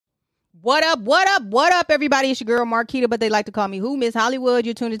What up, what up, what up, everybody? It's your girl, Marquita, but they like to call me who? Miss Hollywood.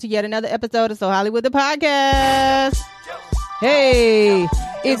 You're tuned into yet another episode of So Hollywood, the podcast. Hey,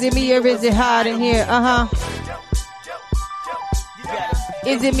 is it me or is it hot in here?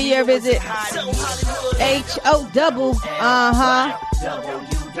 Is it me or is it H-O-double? So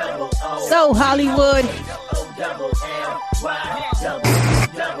Hollywood.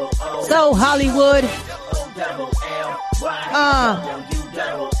 So Hollywood.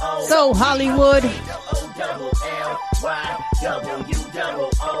 So Hollywood.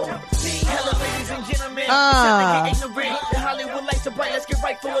 Hello, ladies and gentlemen. Hollywood lights are bright. Let's get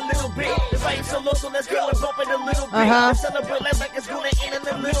right for a little bit. The vibe's so low, so let's go and bump it a little bit. Let's celebrate like it's gonna end in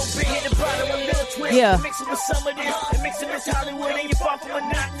a little bit. Hit the bottom a little twist. Yeah. Mix it with some of this. And mix it with Hollywood, and you're far from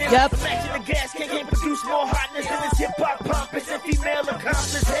monotonous. Yep. Imagine the gas can't produce more hotness than this hip hop pompous and female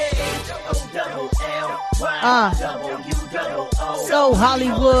accomplice. Hey, O-double-L-Y-W-O-O. So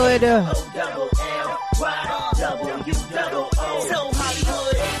Hollywood. O-double-L-Y-W-O-O. So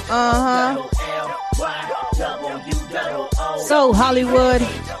Hollywood. O-double-L-Y-W-O-O. So Hollywood.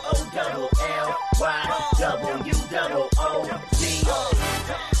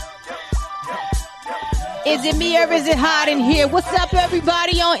 Is it me or is it hot in here? What's up,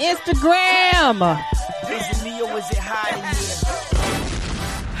 everybody on Instagram? Is it me or is it hot in here?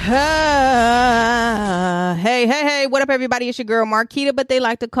 Hey, what up, everybody? It's your girl, Marquita, but they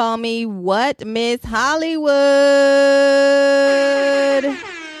like to call me what? Miss Hollywood.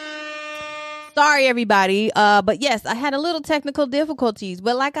 Sorry, everybody. But yes, I had a little technical difficulties.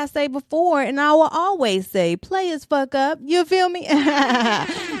 But like I say before, and I will always say, players fuck up. You feel me?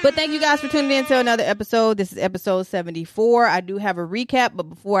 But thank you guys for tuning in to another episode. This is episode 74. I do have a recap, but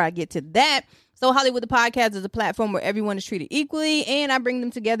before I get to that, So Hollywood, the podcast is a platform where everyone is treated equally, and I bring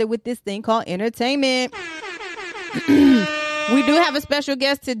them together with this thing called entertainment. We do have a special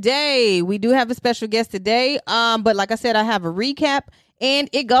guest today. But like I said, I have a recap. And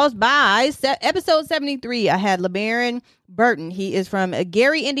it goes by episode 73. I had LeBaron Burton. He is from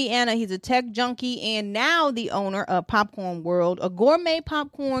Gary, Indiana. He's a tech junkie and now the owner of Popcorn World, a gourmet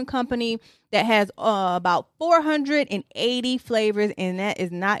popcorn company that has about 480 flavors, and that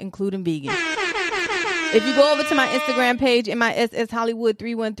is not including vegan. If you go over to my Instagram page, MISS Hollywood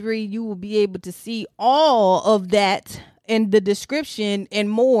 313, you will be able to see all of that in the description and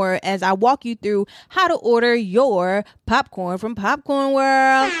more as I walk you through how to order your popcorn from Popcorn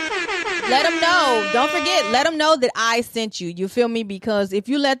World. Let them know. Don't forget, let them know that I sent you. You feel me? Because if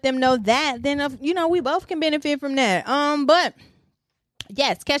you let them know that, then, we both can benefit from that. But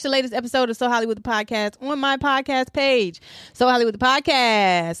yes, catch the latest episode of So Hollywood the Podcast on my podcast page. So Hollywood the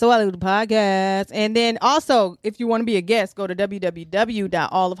Podcast. And then also, if you want to be a guest, go to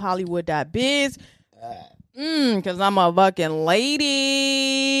www.allofhollywood.biz. Because I'm a fucking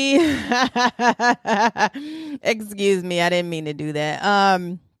lady. Excuse me, I didn't mean to do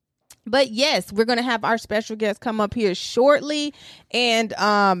that. But yes, we're going to have our special guest come up here shortly. And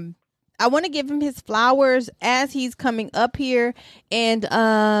I want to give him his flowers as he's coming up here. And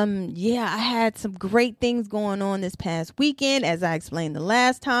I had some great things going on this past weekend, as I explained the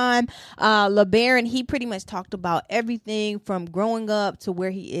last time. LeBaron, he pretty much talked about everything from growing up to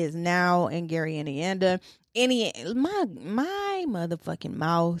where he is now in Gary, Indiana. My motherfucking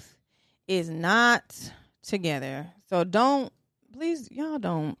mouth is not together. So don't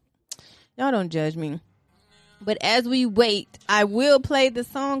judge me. But as we wait, I will play the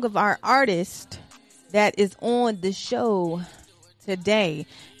song of our artist that is on the show today.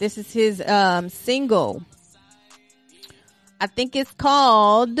 This is his single. I think it's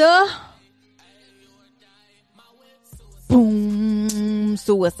called Boom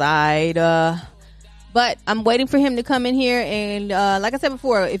Suicide. But I'm waiting for him to come in here. And like I said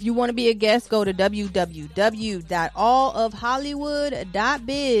before, if you want to be a guest, go to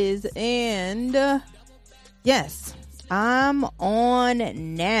www.allofhollywood.biz. And yes, I'm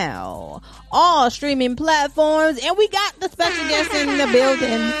on now. All streaming platforms. And we got the special guest in the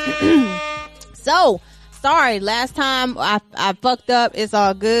building. So, sorry, last time I fucked up. It's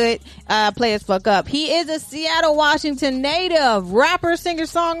all good. Players fuck up. He is a Seattle, Washington native, rapper, singer,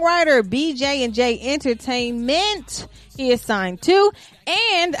 songwriter, BJ&J Entertainment. He is signed to.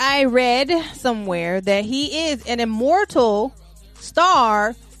 And I read somewhere that he is an immortal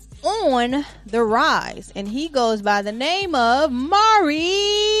star on the rise. And he goes by the name of Mari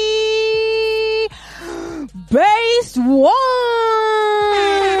Base One.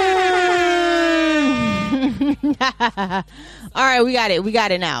 All right, we got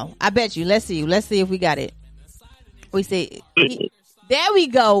it now. I bet you. Let's see if we got it. We see. There we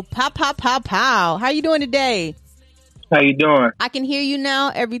go. Pow, pow, pow, pow. How you doing today? How you doing? I can hear you now.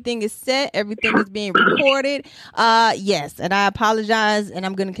 Everything is set. Everything is being recorded. Yes, and I apologize, and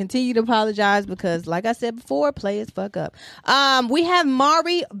I'm going to continue to apologize because, like I said before, players fuck up. We have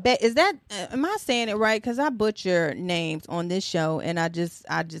Mari. Is that? Am I saying it right? Because I butcher names on this show, and I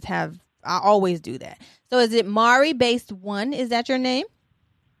always do that. So, is it Mari Based One? Is that your name?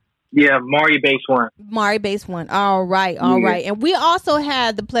 Yeah, Mari Base One. Mari Base One. All right. And we also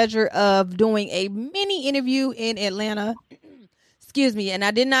had the pleasure of doing a mini interview in Atlanta. Excuse me. And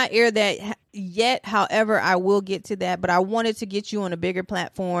I did not air that yet. However, I will get to that. But I wanted to get you on a bigger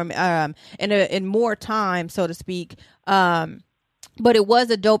platform in more time, so to speak. But it was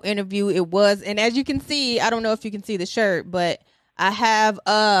a dope interview. It was. And as you can see, I don't know if you can see the shirt, but I have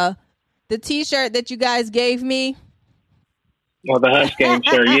the T-shirt that you guys gave me. Well, the Hush Game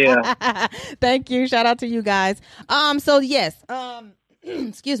shirt, yeah. Thank you. Shout out to you guys. So yes,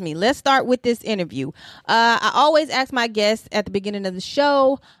 excuse me. Let's start with this interview. I always ask my guests at the beginning of the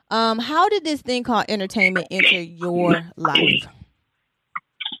show, how did this thing called entertainment enter your life?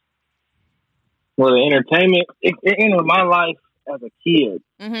 Well, the entertainment, it entered my life as a kid.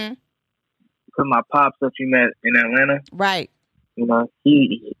 Mm-hmm. Because my pops that you met in Atlanta. Right. You know,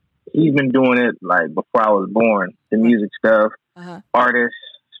 he's been doing it like before I was born, the music stuff. Artists,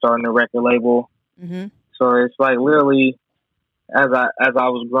 starting a record label. Mm-hmm. So it's like literally, as I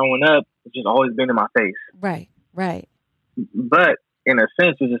was growing up, it's just always been in my face. Right. But in a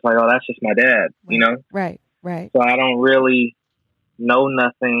sense, it's just like, oh, that's just my dad, you know? Right. So I don't really know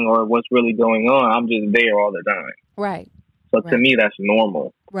nothing or what's really going on. I'm just there all the time. Right. So to me, that's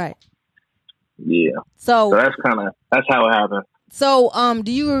normal. Right. Yeah. So that's how it happened. So,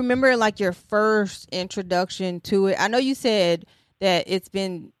 do you remember like your first introduction to it? I know you said that it's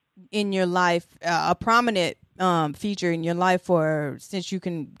been in your life, a prominent feature in your life since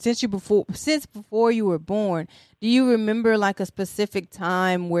before you were born. Do you remember like a specific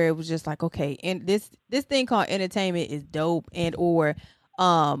time where it was just like, okay, and this thing called entertainment is dope, and or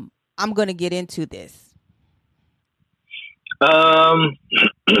I'm gonna get into this? I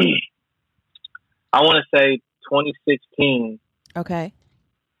want to say 2016. Okay.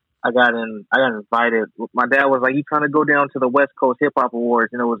 I got invited. My dad was like, "You trying to go down to the West Coast Hip Hop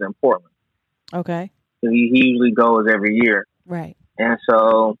Awards?" And it was in Portland. Okay. He usually goes every year. Right. And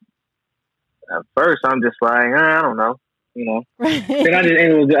so at first I'm just like, I don't know, you know. Right. Then I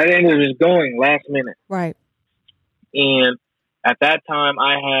ended up just going last minute. Right. And at that time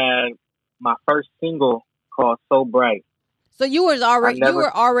I had my first single called "So Bright." So you were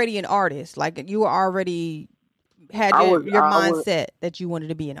already an artist. Like you were already had your mindset that you wanted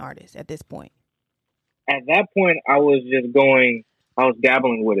to be an artist at this point. At that point, I was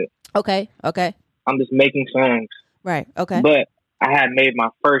dabbling with it. Okay. I'm just making songs. Right. Okay. But I had made my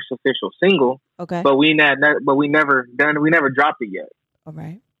first official single. Okay. But we never dropped it yet. All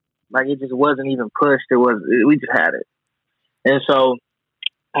right. Like it just wasn't even pushed. We just had it. And so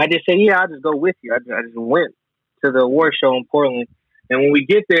I just said, yeah, I'll just go with you. I just went to the award show in Portland. And when we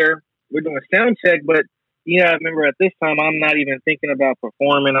get there, we're doing sound check, but yeah, I remember at this time, I'm not even thinking about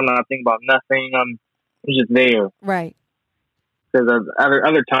performing. I'm not thinking about nothing. I'm just there. Right. Because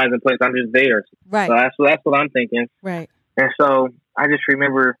other times and places, I'm just there. Right. So that's what I'm thinking. Right. And so I just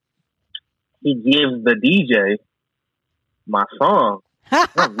remember he gives the DJ my song.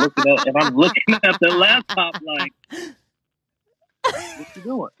 I'm looking at the laptop like, what you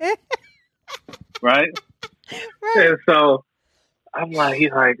doing? Right? And so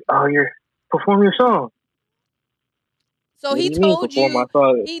he's like, oh, you're performing your song. So he told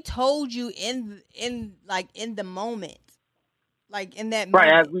you in the moment, like in that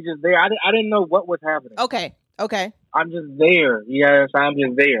moment. Right, as we just there. I didn't know what was happening. Okay. I'm just there. Yes, I'm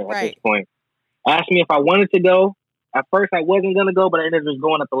just there at this point. Asked me if I wanted to go. At first, I wasn't going to go, but I ended up just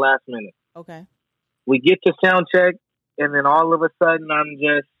going at the last minute. Okay. We get to sound check, and then all of a sudden, I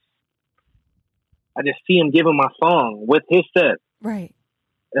just see him giving my song with his set. Right.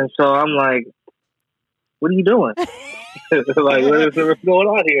 And so I'm like, what are you doing? Like, what's going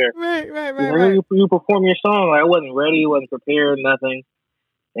on here? Right. You perform your song. Like, I wasn't ready, wasn't prepared, nothing.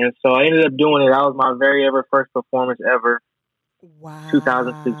 And so I ended up doing it. That was my very first performance ever. Wow.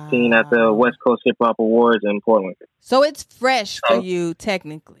 2016 at the West Coast Hip Hop Awards in Portland. So it's fresh for you,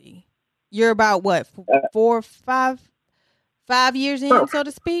 technically. You're about what, 5 years in, so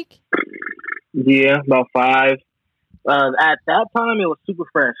to speak? Yeah, about 5. At that time, it was super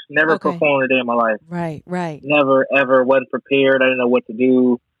fresh. Never performed a day in my life. Right. Never, ever. Wasn't prepared. I didn't know what to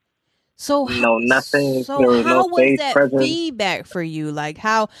do. So nothing. So there was how no was that presence. feedback for you? Like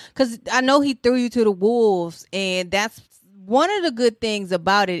how? Because I know he threw you to the wolves, and that's one of the good things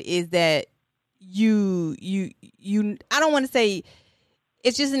about it is that you I don't want to say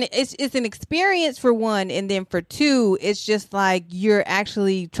it's just it's an experience for one, and then for two, it's just like you're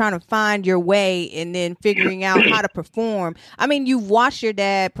actually trying to find your way and then figuring out how to perform. I mean, you've watched your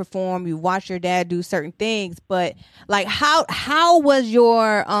dad perform, you've watched your dad do certain things, but like how was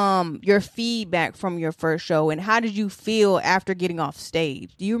your feedback from your first show, and how did you feel after getting off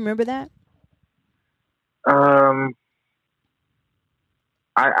stage? Do you remember that? I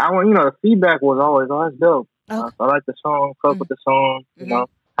the feedback was always, oh, that's dope. Okay. I like the song, fuck with the song. You know,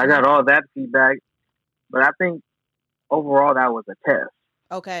 I got all that feedback, but I think overall that was a test.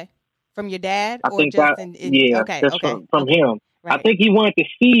 Okay, from your dad? I think just from him. Right. I think he wanted to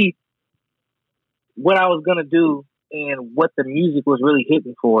see what I was gonna do and what the music was really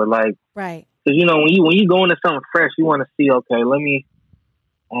hitting for. Like, right? Because when you go into something fresh, you want to see. Okay, let me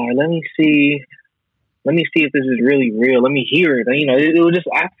see. Let me see if this is really real. Let me hear it. It was just.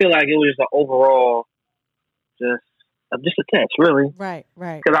 I feel like it was just an overall. Just a test, really. Right.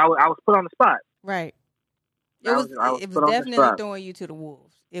 Because I was put on the spot. Right. It was definitely throwing you to the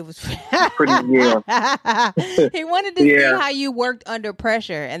wolves. It was pretty. Yeah. He wanted to see how you worked under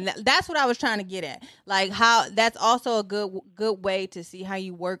pressure, and that's what I was trying to get at. Like how that's also a good way to see how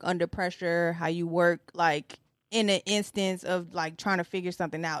you work under pressure, how you work like in an instance of like trying to figure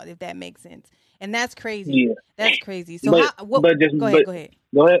something out, if that makes sense. And that's crazy. Yeah. That's crazy. So go ahead. Go ahead.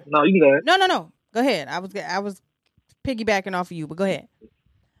 No, you can go ahead. No. Go ahead. I was piggybacking off of you, but go ahead.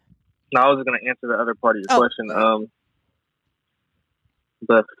 No, I was going to answer the other part of your question.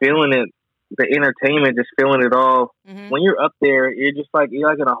 But feeling it, the entertainment, just feeling it all. Mm-hmm. When you're up there, you're like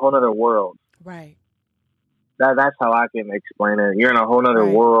in a whole other world. Right. That's how I can explain it. You're in a whole other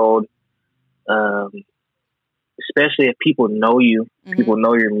world. Especially if people know you, people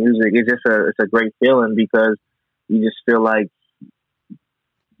know your music. It's a great feeling because you just feel like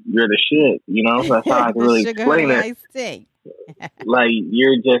you're the shit, That's how I can really explain it. Like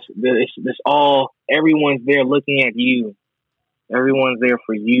you're just, it's all, everyone's there looking at you. Everyone's there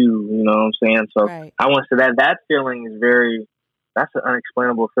for you, you know what I'm saying? So I want to say that feeling is that's an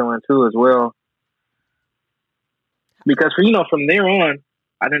unexplainable feeling too as well. Because from there on,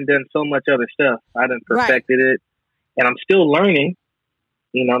 I done so much other stuff. I done perfected it, and I'm still learning.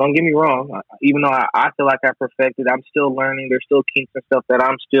 Don't get me wrong. Even though I feel like I perfected, I'm still learning. There's still kinks and stuff that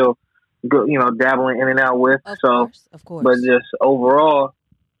I'm still, dabbling in and out with. Of course. But just overall,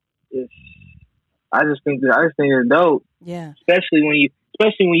 I just think it's dope. Yeah. Especially when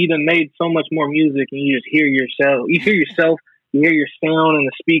you done made so much more music and you just hear yourself. You hear yourself. You hear your sound and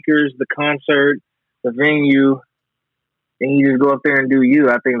the speakers, the concert, the venue. And you just go up there and do you.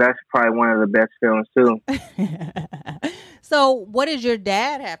 I think that's probably one of the best feelings too. So, what does your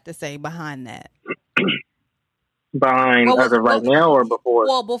dad have to say behind that? As of right now or before?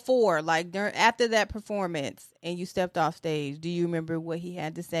 Well, before, like after that performance, and you stepped off stage. Do you remember what he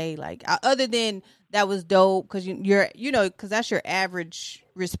had to say? Like other than that was dope because because that's your average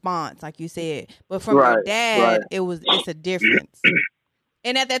response, like you said. But from your dad, it's a difference.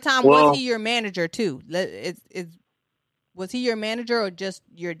 And at that time, was he your manager too? Was he your manager or just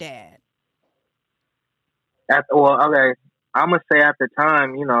your dad? Okay. I'm gonna say at the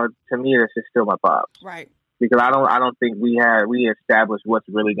time, to me, this is still my pops, right? Because I don't think we established what's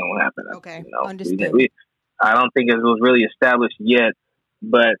really going to happen. Okay, understood. I don't think it was really established yet,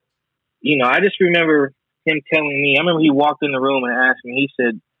 but I just remember him telling me. I remember he walked in the room and asked me. He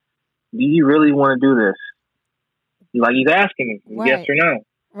said, "Do you really want to do this?" Like he's asking me, yes or no.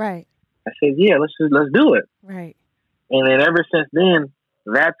 Right. I said, "Yeah, let's do it." Right. And then ever since then,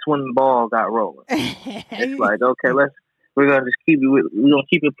 that's when the ball got rolling. It's like, okay, we're gonna just keep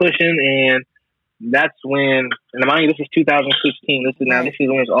it pushing, and that's when. And mind you, this is 2016. This is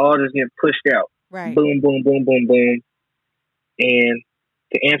when it's all just getting pushed out. Right. Boom, boom, boom, boom, boom. And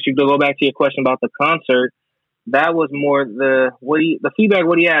to go back to your question about the concert, that was more the feedback.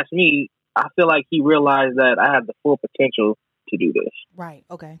 What he asked me, I feel like he realized that I had the full potential to do this. Right.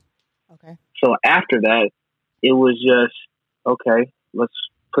 Okay. So after that, it was just okay. Let's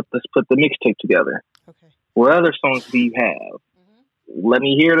put the mixtape together. Okay. What other songs do you have? Mm-hmm. Let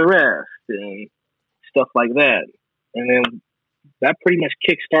me hear the rest and stuff like that. And then that pretty much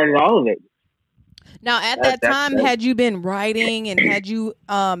kick-started all of it. Now, at that time, had you been writing and had you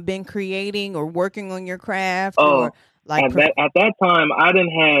been creating or working on your craft? Or like at that time, I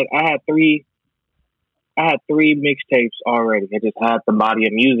had three mixtapes already. I just had the body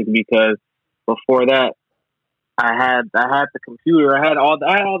of music because before that, I had the computer. I had all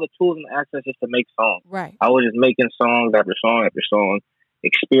the tools and access just to make songs. Right. I was just making songs after song after song,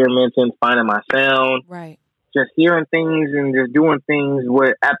 experimenting, finding my sound. Right. Just hearing things and just doing things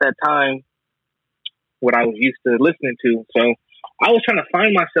where at that time what I was used to listening to. So I was trying to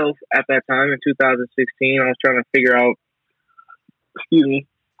find myself at that time in 2016. I was trying to figure out, excuse me,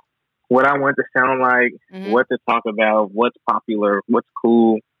 what I want to sound like, what to talk about, what's popular, what's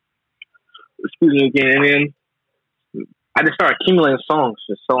cool. Excuse me again. And then I just started accumulating songs,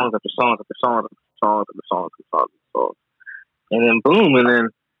 just songs after songs after songs after songs after songs after songs after songs. And then boom, and then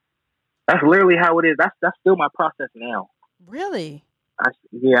that's literally how it is. That's still my process now. Really? I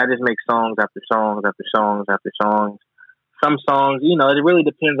just make songs after songs after songs after songs. Some songs, you know, it really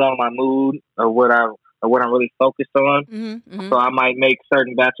depends on my mood or what I'm really focused on. So I might make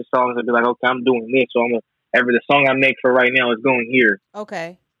certain batch of songs and be like, okay, I'm doing this, so the song I make for right now is going here.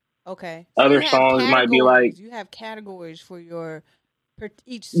 Okay. So other songs might be like, you have categories for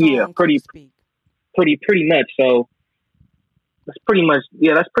each song. Yeah, pretty much. So that's pretty much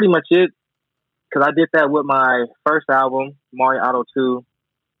it. Because I did that with my first album, Mario Auto 2.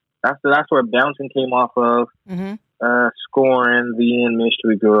 That's where Bouncing came off of. Scoring, The End,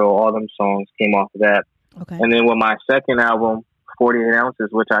 Mystery Girl, all them songs came off of that. Okay. And then with my second album, 48 Ounces,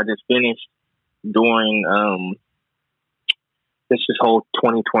 which I just finished during this whole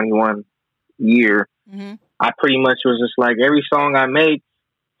 2021 year, I pretty much was just like, every song I make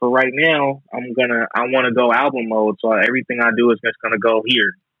for right now, I want to go album mode. So everything I do is just going to go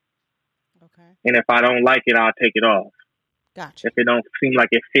here. Okay. And if I don't like it, I'll take it off. Gotcha. If it don't seem like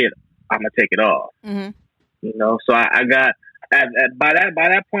it fit, I'm going to take it off. You know, so I got by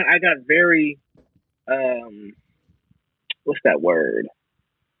that point I got very what's that word?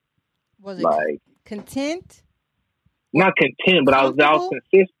 Was it like content? Not content, but I was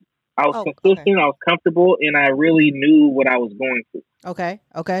consistent. I was consistent. Okay. I was comfortable, and I really knew what I was going through. Okay.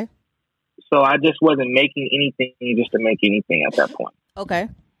 So I just wasn't making anything just to make anything at that point. Okay.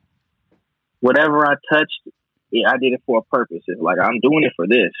 Whatever I touched, I did it for a purpose. It's like, I'm doing it for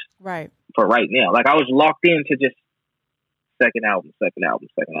this. Right. For right now. Like, I was locked into just second album.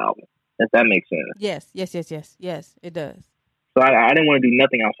 If that makes sense. Yes, it does. So I didn't want to do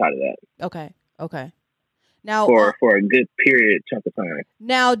nothing outside of that. Okay. Now, for a good period chunk of time.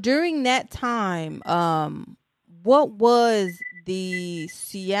 Now, during that time, what was the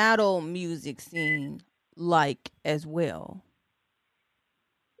Seattle music scene like as well?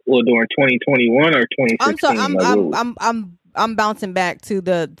 Well, during 2021 or 2016? I'm bouncing back to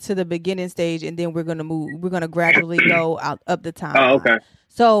the beginning stage, and then we're gonna gradually go up the time. Oh, okay.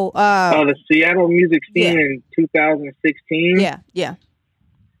 So, the Seattle music scene in 2016. Yeah.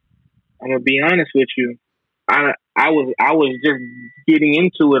 I'm gonna be honest with you. I was just getting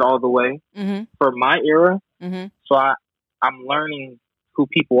into it all the way for my era. So I'm learning who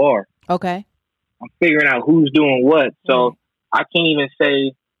people are. Okay. I'm figuring out who's doing what. So I can't even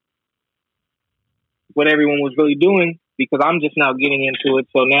say what everyone was really doing, because I'm just now getting into it.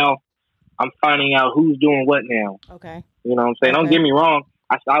 So now I'm finding out who's doing what now. Okay. You know what I'm saying? Okay. Don't get me wrong.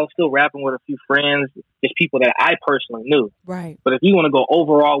 I was still rapping with a few friends, just people that I personally knew. Right. But if you want to go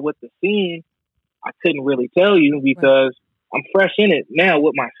overall with the scene, I couldn't really tell you, because I'm fresh in it now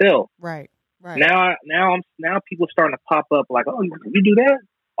with myself. Right. Now people starting to pop up like, oh, you do that?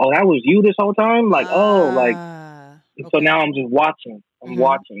 Oh, that was you this whole time? Like, so now I'm just watching. I'm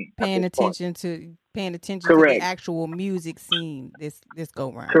watching. Paying attention to the actual music scene this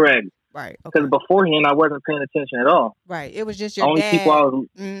go round. Correct. Right. Because beforehand I wasn't paying attention at all. Right. It was just your only dad. People I was,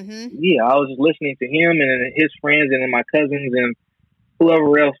 I was just listening to him and his friends and then my cousins and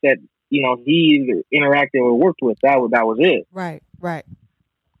whoever else that, you know, he either interacted or worked with. That was it. Right.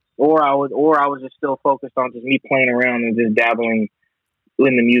 Or I was just still focused on just me playing around and just dabbling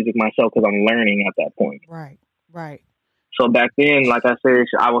in the music myself, because I'm learning at that point. Right. So back then, like I said,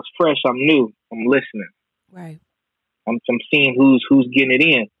 I was fresh. I'm new. I'm listening. Right. I'm seeing who's getting it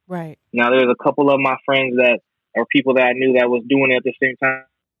in. Right. Now there's a couple of my friends that are people that I knew that was doing it at the same time.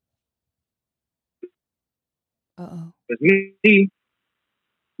 It's me.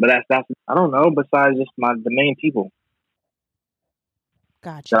 But that's I don't know. Besides just the main people.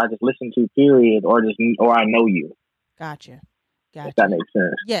 Gotcha. That I just listen to. Period. Or I know you. Gotcha. If that makes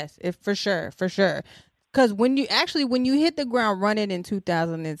sense. Yes, for sure. Because when you hit the ground running in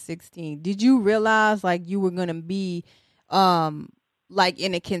 2016, did you realize like you were gonna be like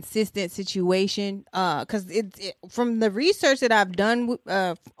in a consistent situation? Because from the research that I've done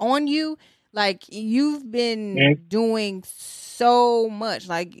on you, like you've been doing so much.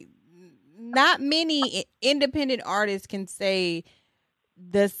 Like not many independent artists can say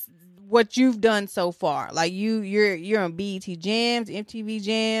this. What you've done so far, like you're on BET Jams, MTV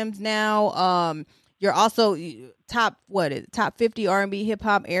Jams now. You're also top 50 R&B hip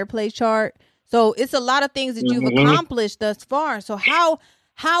hop airplay chart. So it's a lot of things that you've accomplished thus far. So how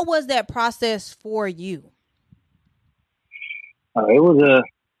How was that process for you? It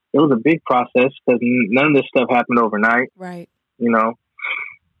was a big process because none of this stuff happened overnight. Right. You know,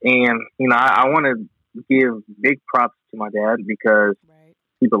 and I want to give big props to my dad because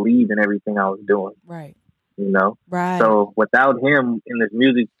he believed in everything I was doing. Right. You know. Right. So without him in this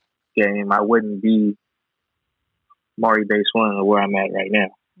music game, I wouldn't be Maury Bass One or where I'm at right now.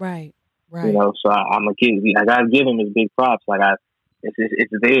 Right. Right. You know, so I gotta give him his big props. Like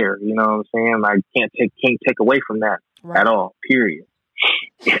it's there. You know what I'm saying? I can't take away from that at all. Period.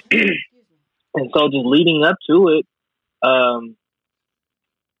 And so just leading up to it,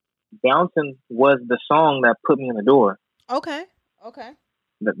 Bouncing was the song that put me in the door. Okay.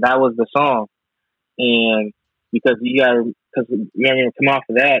 That was the song, and because come off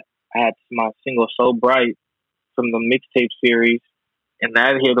of that, I had my single "So Bright" from the mixtape series, and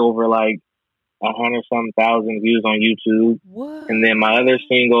that hit over like 100-some thousand views on YouTube. What? And then my other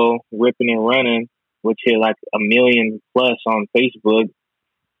single, "Ripping and Running," which hit like 1 million plus on Facebook.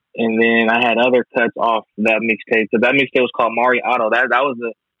 And then I had other cuts off that mixtape. So that mixtape was called Mari Auto. That was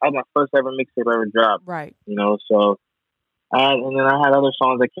my first ever mixtape I ever dropped. Right. You know, so and then I had other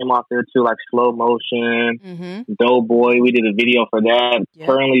songs that came off there too, like Slow Motion, Doughboy. We did a video for that. Yep.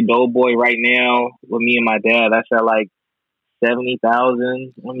 Currently, Doughboy right now with me and my dad, that's at like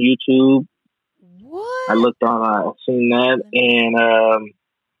 70,000 on YouTube. What? I looked on, I seen that, and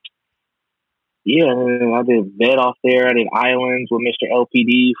and I did Vet off there. I did Islands with Mr.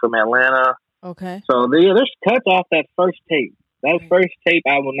 LPD from Atlanta. Okay. So there's cuts off that first tape. That first tape,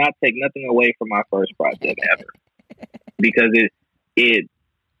 I will not take nothing away from my first project ever, because it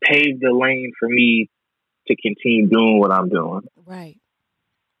paved the lane for me to continue doing what I'm doing. Right.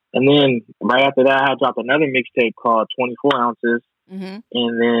 And then right after that, I dropped another mixtape called 24 Ounces. And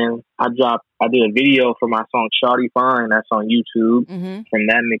then I did a video for my song Shawty Fine, that's on YouTube from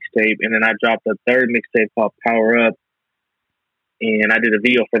that mixtape. And then I dropped a third mixtape called Power Up. And I did a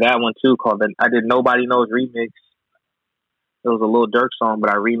video for that one too I did Nobody Knows Remix. It was a Lil Durk song, but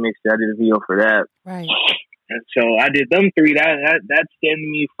I remixed it. I did a video for that. Right. And so I did them three. That stemmed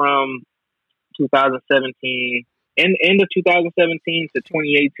me from 2017, end of 2017 to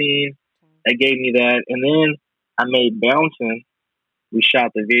 2018. That gave me that. And then I made Bouncing. We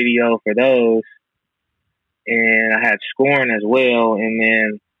shot the video for those, and I had Scoring as well. And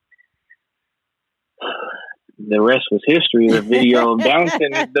then the rest was history. The video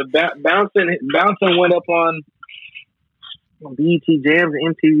Bouncing, Bouncing went up on BET Jams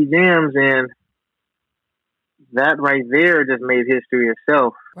and MTV Jams, and that right there just made history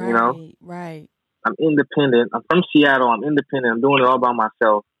itself. Right, you know, right. I'm independent. I'm from Seattle. I'm independent. I'm doing it all by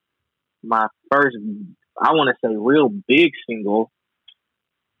myself. My first, I want to say, real big single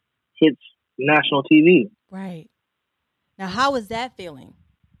hits national TV. Right. Now, how was that feeling?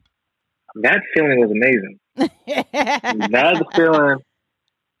 That feeling was amazing. That feeling,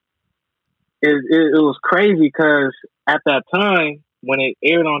 it was crazy because at that time when it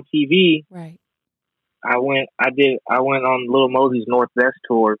aired on TV, right, I went on Lil Mosey's Northwest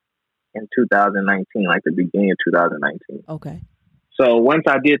tour in 2019, like the beginning of 2019. Okay. So once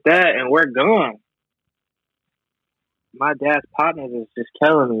I did that and we're gone, my dad's partners was just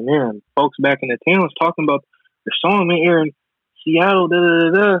telling me, man, folks back in the town was talking about the song, man, here in Seattle, da da da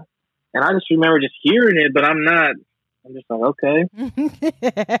da. And I just remember just hearing it, but I'm just like, okay.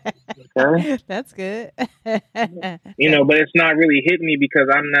 Okay. That's good. You know, but it's not really hitting me because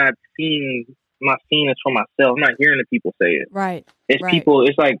I'm not seeing it for myself. I'm not hearing the people say it. Right. It's right. People,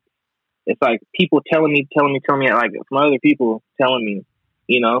 it's like people telling me, like from other people telling me,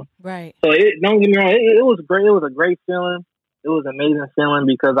 you know? Right. So don't get me wrong, it was great. It was a great feeling. It was an amazing feeling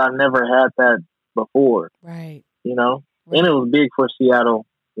because I've never had that before. Right. You know? Right. And it was big for Seattle.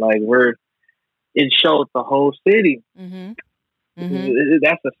 Like it showed the whole city.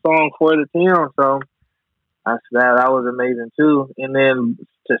 That's a song for the town. So that was amazing too. And then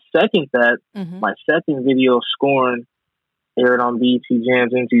to second that, my second video, Scoring, aired on BET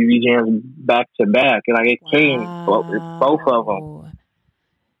Jams, MTV Jams back to back. And like it came both of them.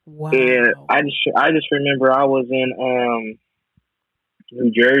 Wow. And I just remember I was in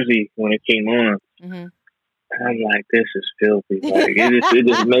New Jersey when it came on. I'm like, this is filthy. Like it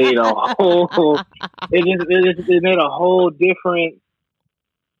just made a whole it made a whole different,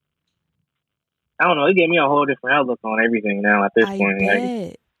 I don't know, it gave me a whole different outlook on everything now at this point.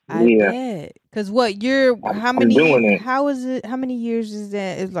 I bet. Because how many years is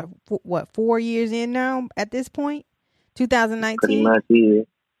that? It's like, 4 years in now at this point? 2019? Pretty much, yeah.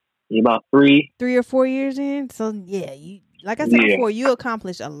 About 3 or 4 years in. So, yeah, like I said before, you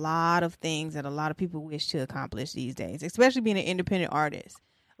accomplished a lot of things that a lot of people wish to accomplish these days, especially being an independent artist.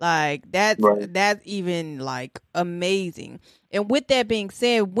 Like that's even like amazing. And with that being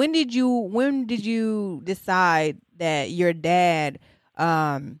said, when did you decide that your dad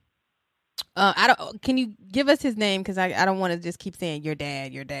can you give us his name, cuz I don't want to just keep saying your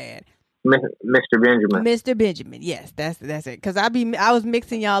dad. Mr. Benjamin. Mr. Benjamin. Yes, that's it. Cuz I was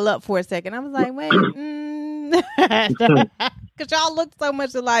mixing y'all up for a second. I was like, "Wait, cuz y'all look so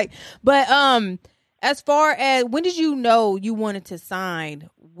much alike." But as far as when did you know you wanted to sign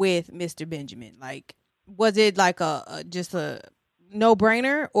with Mr. Benjamin? Like, was it like just a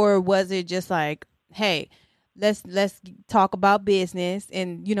no-brainer, or was it just like, hey, let's talk about business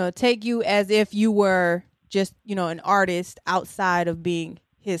and, take you as if you were just, an artist outside of being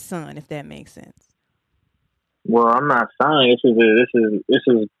his son, if that makes sense? Well, I'm not signed. This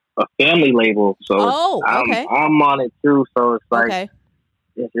is a family label, so okay. I'm on it too. So it's like, okay.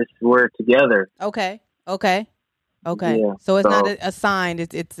 we're together. Okay. Yeah, so it's not a sign.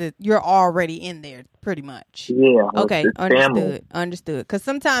 It's you're already in there, pretty much. Yeah. Okay. It's family. Understood. Because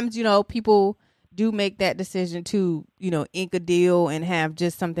sometimes people do make that decision to ink a deal and have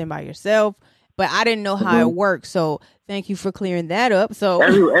just something by yourself. But I didn't know how it works, so thank you for clearing that up. So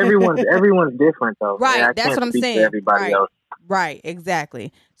everyone's different, though. Right, yeah, that's what I'm saying. To everybody else. Right,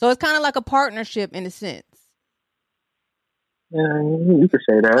 exactly. So it's kind of like a partnership in a sense. You could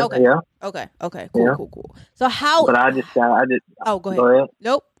say that. Okay. Yeah. Okay. Cool. So how? But I just. Oh, go ahead.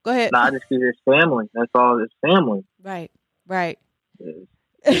 Nope. Go ahead. No, I just see this family. That's all. It's family. Right.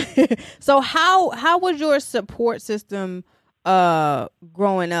 So how was your support system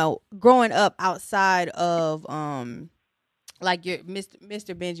growing up outside of like your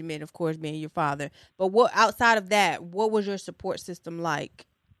Mr. Benjamin, of course, being your father, but what outside of that, what was your support system like?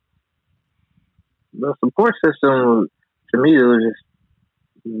 The support system to me, it was just,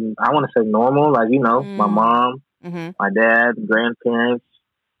 I want to say normal, like my mom, my dad, grandparents,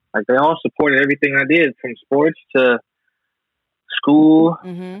 like they all supported everything I did, from sports to school,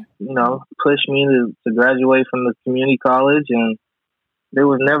 pushed me to graduate from the community college, and there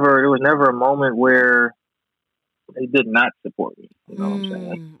was never a moment where they did not support me. You know what I'm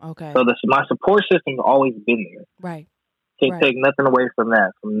saying? Okay. So my support system's always been there. Right. Can't take nothing away from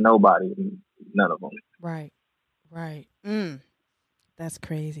that, from nobody, none of them. Right. That's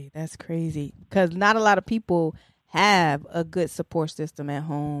crazy. Because not a lot of people have a good support system at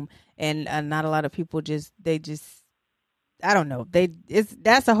home, and not a lot of people I don't know.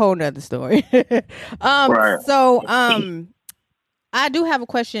 That's a whole nother story. Right. So, I do have a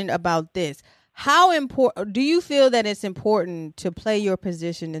question about this. How important do you feel that it's important to play your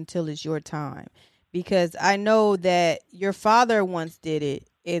position until it's your time? Because I know that your father once did it,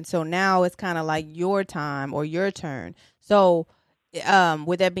 and so now it's kind of like your time or your turn. So,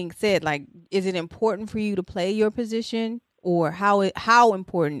 with that being said, like, is it important for you to play your position, or how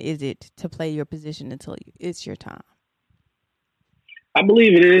important is it to play your position until it's your time? I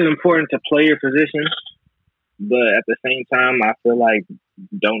believe it is important to play your position, but at the same time, I feel like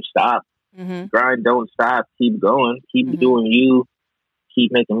don't stop. Grind, don't stop. Keep going. Keep doing you.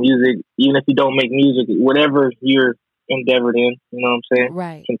 Keep making music. Even if you don't make music, whatever you're endeavored in, you know what I'm saying?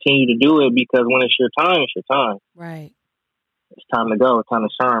 Right. Continue to do it, because when it's your time, it's your time. Right. It's time to go. It's time to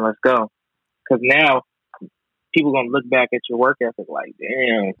shine. Let's go. Because now, people going to look back at your work ethic like,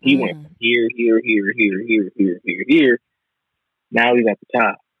 damn, he went from here. Now he's at the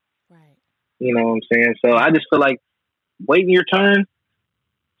top. Right. You know what I'm saying? So I just feel like waiting your turn,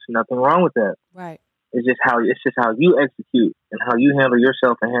 there's nothing wrong with that. Right. It's just how you execute and how you handle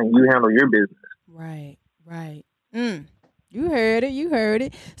yourself and how you handle your business. Right. You heard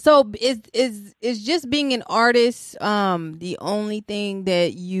it. So is just being an artist the only thing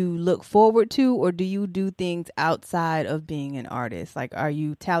that you look forward to, or do you do things outside of being an artist? Like, are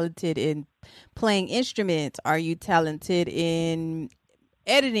you talented in playing instruments? Are you talented in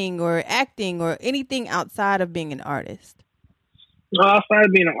editing or acting or anything outside of being an artist? No, outside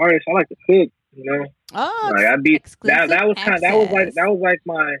of being an artist, I like to cook. Oh, like that was like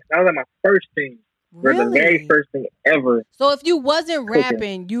my first thing. Really? For the very first thing ever. So if you wasn't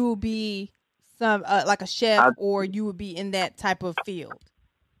rapping, you would be some like a chef, or you would be in that type of field?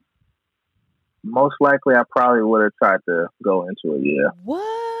 Most likely, I probably would have tried to go into it. Yeah.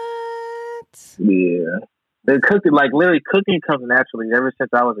 What? Yeah. The cooking, like literally, cooking comes naturally. Ever since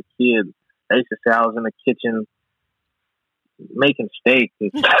I was a kid, I used to say I was in the kitchen making steak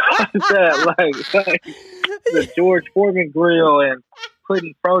and stuff like that, like the George Foreman grill and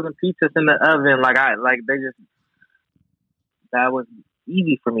putting frozen pizzas in the oven. That was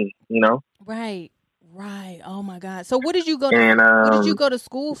easy for me, Right. Oh my God. So what did you go to? And, what did you go to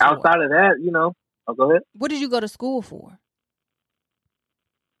school for? Outside of that, I'll go ahead. What did you go to school for?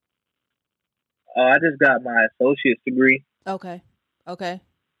 I just got my associate's degree. Okay.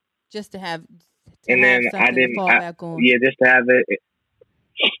 Just to have And then something to fall back on. Yeah, just to have it.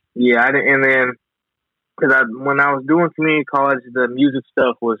 Yeah, I didn't, and then because when I was doing community college, the music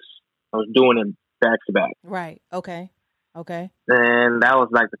stuff I was doing it back to back. Right. Okay. And that was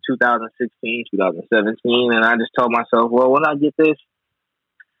like the 2016, 2017, and I just told myself, well, when I get this,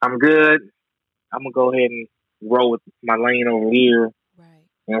 I'm good. I'm gonna go ahead and roll with my lane over here. Right.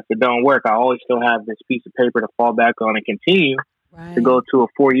 And if it don't work, I always still have this piece of paper to fall back on and continue right. to go to a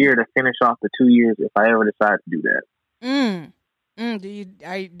 4-year to finish off the 2 years if I ever decide to do that.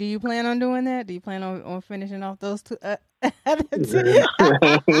 Do you plan on doing that? Do you plan on finishing off those two?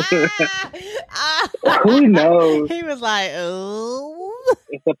 Who knows? He was like, "Oh,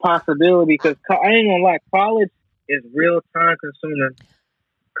 it's a possibility," because I ain't gonna lie, college is real time consuming.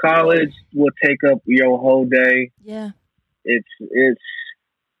 College will take up your whole day. Yeah, it's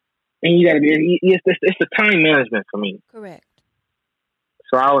and you gotta be. It's the time management for me. Correct.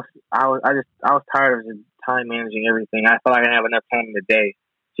 So I was tired of time managing everything. I felt like I didn't have enough time in the day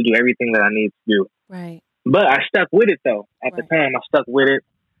to do everything that I need to do. Right. But I stuck with it though. At the time, I stuck with it.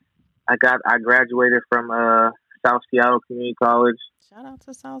 I graduated from South Seattle Community College. Shout out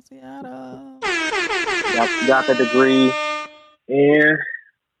to South Seattle. Got the degree, and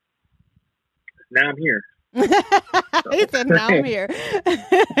now I'm here. He said, "Now I'm here."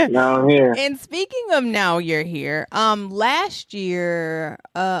 Now I'm here. And speaking of now you're here, last year,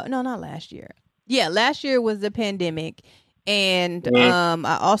 not last year. Yeah, last year was the pandemic. And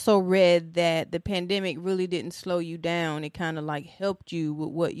I also read that the pandemic really didn't slow you down. It kind of like helped you with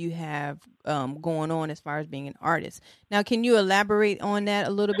what you have going on as far as being an artist. Now, can you elaborate on that a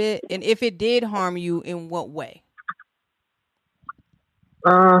little bit? And if it did harm you, in what way?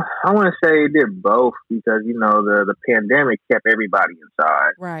 I want to say it did both because, the pandemic kept everybody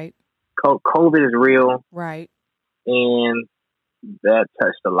inside. Right. COVID is real. Right. And that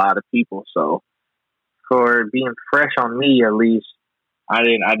touched a lot of people. So for being fresh on me, at least, I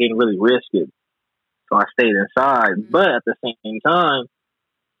didn't really risk it. So I stayed inside. Mm-hmm. But at the same time,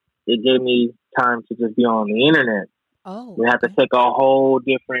 it gave me time to just be on the internet. Oh. We have to take a whole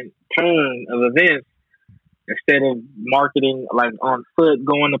different turn of events. Instead of marketing like on foot,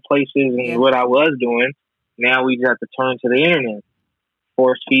 going to places and what I was doing, now we just have to turn to the internet,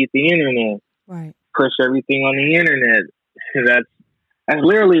 force feed the internet, right? Push everything on the internet. That's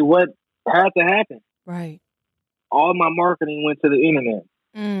literally what had to happen. Right. All my marketing went to the internet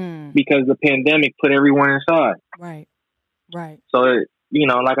because the pandemic put everyone inside. Right. Right. So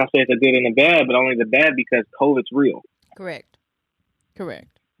like I said, it's a good and a bad, but only the bad because COVID's real. Correct.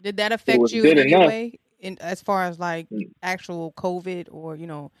 Did that affect you in any way? As far as like actual COVID or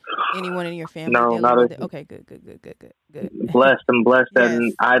anyone in your family dealing with it? Okay, good. Blessed. I'm blessed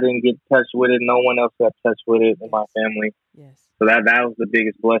that I didn't get touched with it. No one else got touched with it in my family. Yes. So that was the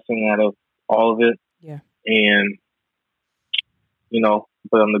biggest blessing out of all of it. Yeah. And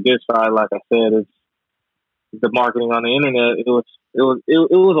but on the good side, like I said, it's the marketing on the internet. It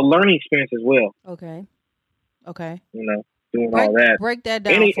was a learning experience as well. Okay. Doing all that. Break that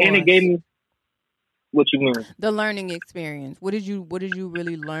down. And it gave me. What you mean? The learning experience. What did you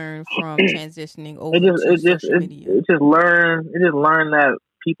really learn from transitioning over to social media? It just learn that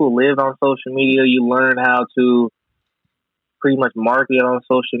people live on social media. You learn how to pretty much market on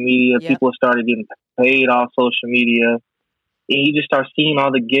social media. Yep. People started getting paid off social media. And you just start seeing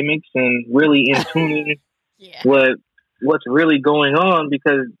all the gimmicks and really in tuning what's really going on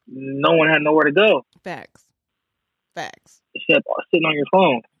because no one had nowhere to go. Facts. Except sitting on your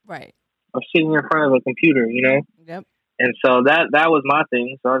phone. Right. Or sitting in front of a computer, Yep. And so that was my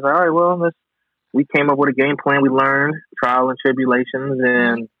thing. So I was like, all right, well, we came up with a game plan. We learned trial and tribulations,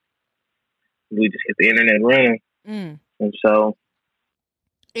 and we just hit the internet running. And so.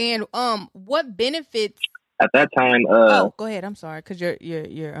 And what benefits? At that time. Go ahead. I'm sorry, because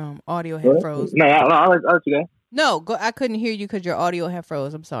your audio had froze. No, I'll let you go. No, go. I couldn't hear you because your audio had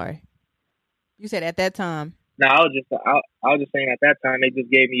froze. I'm sorry. You said at that time. No, I was just saying at that time it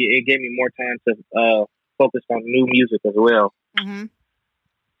gave me more time to focus on new music as well. Mm-hmm.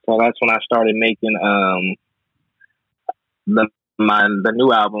 So that's when I started making the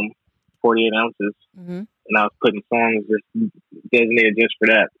new album, 48 Ounces, and I was putting songs just designated just for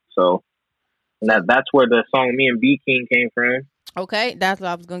that. So that's where the song "Me and B King" came from. Okay, that's what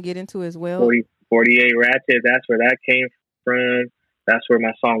I was gonna get into as well. 48 Ratchet, that's where that came from. That's where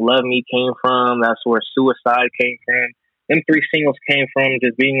my song "Love Me" came from. That's where "Suicide" came from. Them 3 singles came from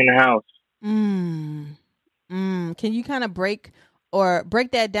just being in the house. Can you kind of break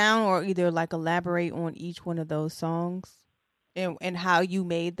that down, or either like elaborate on each one of those songs and how you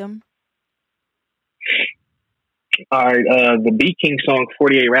made them? All right, the Beat King song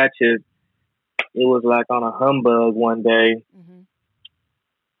 48 Ratchet, it was like on a humbug one day. Mm-hmm.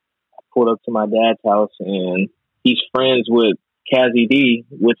 Pulled up to my dad's house, and he's friends with Kazzy D,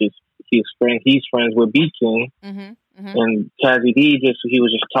 which is his friend. He's friends with Beat King. Mm-hmm. Mm-hmm. And Kazzy D he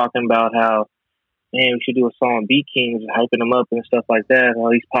was just talking about how, man, we should do a song Beat King, just hyping him up and stuff like that.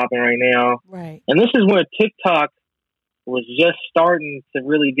 How he's popping right now. Right. And this is where TikTok was just starting to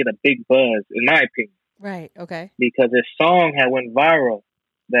really get a big buzz, in my opinion. Right. Okay. Because this song had went viral.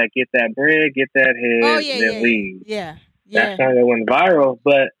 That get that bread, get that head, Oh yeah, then yeah, leave. yeah. That song that went viral,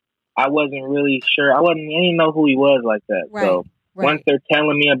 but I wasn't really sure. I didn't know who he was like that. Right. So once they're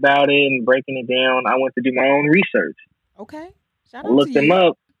telling me about it and breaking it down, I went to do my own research. Okay. I looked him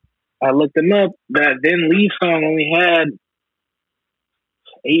up. That Then Leave song only had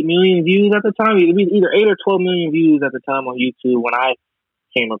 8 million views at the time. It was either 8 or 12 million views at the time on YouTube when I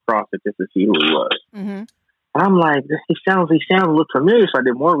came across it just to see who he was. Mm-hmm. And I'm like, he sounds a little familiar, so I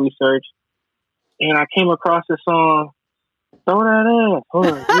did more research. And I came across the song, Throw That Ass. Throw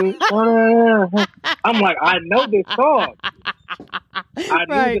That Ass. I'm like, I know this song. I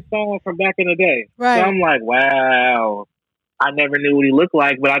knew the song from back in the day. Right. So I'm like, wow. I never knew what he looked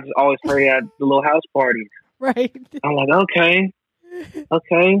like, but I just always heard it at the little house parties. Right. I'm like, okay.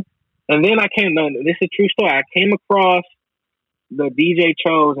 And then this is a true story. I came across the DJ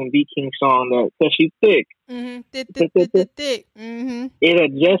Chose and Beat King song that Cause She Thick. Mm-hmm. Thick. Mm-hmm. It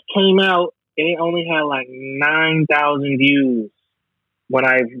had just came out and it only had like 9,000 views when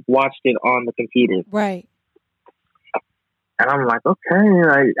I watched it on the computer. Right. And I'm like,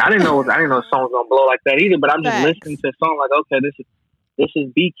 okay, I didn't know the song was gonna blow like that either. But I'm just listening to the song like, okay, this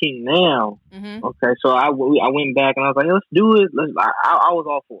is Beat King now. Mm-hmm. Okay, so I went back and I was like, let's do it. I was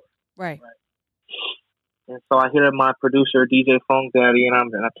all for it. Right. And so I hit up my producer, DJ Funk Daddy, and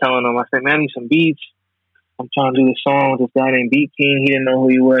I'm telling him, I said, man, I need some beats. I'm trying to do this song with this guy named Beat King. He didn't know who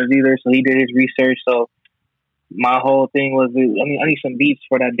he was either, so he did his research. So my whole thing was, I need some beats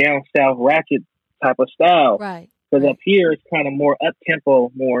for that down south ratchet type of style. Right. Because up here it's kind of more up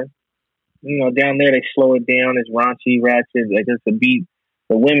tempo, more. Down there they slow it down. It's raunchy, ratchet. Like it's a beat.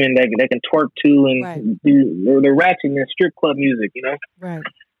 The women they can twerk to and do the ratchet and strip club music. Right.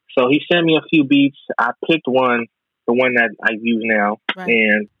 So he sent me a few beats. I picked the one that I use now,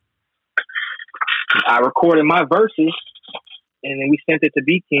 and I recorded my verses, and then we sent it to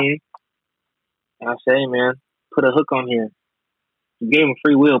Beat King. And I said, hey man, put a hook on here. Gave him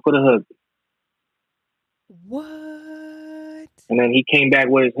free will, put a hook. What? And then he came back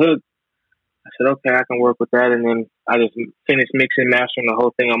with his hook. I said, okay, I can work with that. And then I just finished mixing, mastering the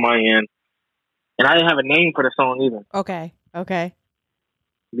whole thing on my end. And I didn't have a name for the song either. Okay.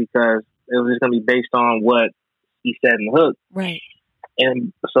 Because it was just going to be based on what he said in the hook. Right.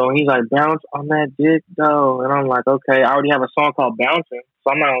 And so he's like, bounce on that dick, though. And I'm like, okay, I already have a song called Bouncing, so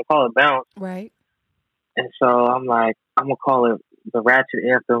I'm not going to call it Bounce. Right. And so I'm like, I'm going to call it the Ratchet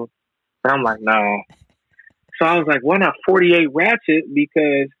Anthem. And I'm like, no. So I was like, why not 48 Ratchet?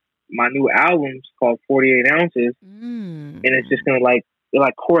 Because my new album's called 48 Ounces. And it's just going to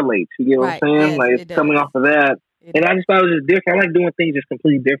it correlates. You get what I'm saying? Yes, it's coming off of that. And I just thought it was just different. I like doing things just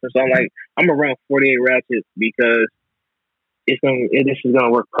completely different. So I'm like, I'm around 48 Ratchet because this is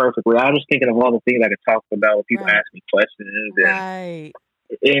gonna work perfectly. I was thinking of all the things I could talk about when people ask me questions. And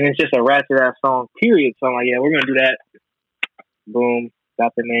it's just a ratchet ass song, period. So I'm like, yeah, we're gonna do that. Boom,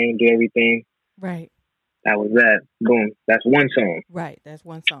 got the name, did everything. Right. That was that. Boom. That's one song. Right. That's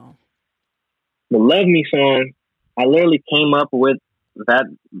one song. The Love Me song, I literally came up with that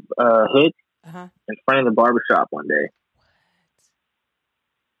hook in front of the barbershop one day.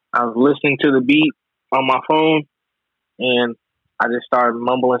 I was listening to the beat on my phone, and I just started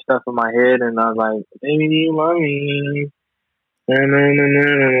mumbling stuff in my head, and I was like, baby, do you love me? I'm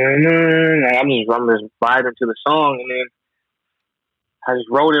just vibing to the song, and then I just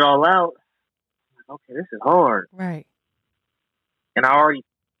wrote it all out. I'm like, okay, this is hard. Right. And I already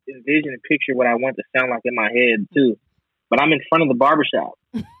envisioned and pictured what I want to sound like in my head, too. But I'm in front of the barbershop.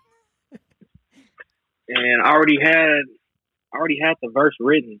 And I already had the verse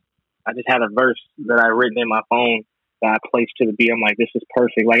written. I just had a verse that I written in my phone that I placed to the beat. I'm like, this is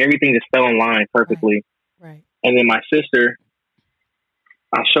perfect. Like everything just fell in line perfectly. Right. And then my sister,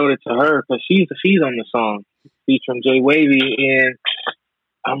 I showed it to her because she's on the song featuring Jay Wavy, and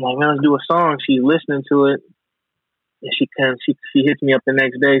I'm like, man, let's do a song. She's listening to it, and she hits me up the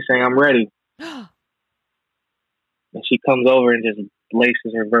next day saying, I'm ready. And she comes over and just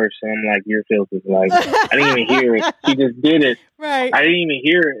laces her verse, and I'm like, you're filthy. Like, I didn't even hear it. She just did it. Right. I didn't even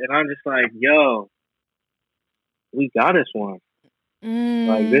hear it, and I'm just like, yo, we got this one.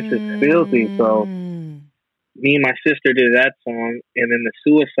 Like, this is filthy. So me and my sister did that song, and then the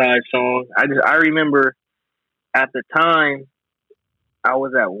Suicide song. I remember at the time I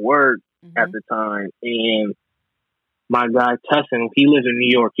was at work at the time, and my guy Tussin, he lives in New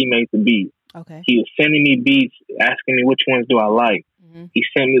York. He made the beat. Okay. He was sending me beats, asking me which ones do I like. He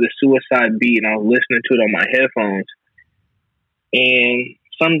sent me the Suicide beat, and I was listening to it on my headphones. And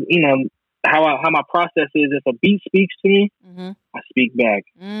how my process is: if a beat speaks to me, I speak back.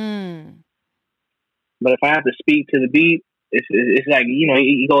 But if I have to speak to the beat, it's like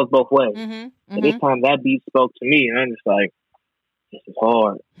it goes both ways. And this time that beat spoke to me, and I'm just like, this is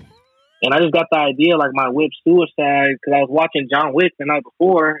hard. And I just got the idea, like my whip Suicide, because I was watching John Wick the night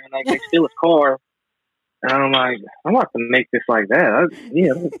before, and like they steal his car, and I'm like, I'm about to make this like that.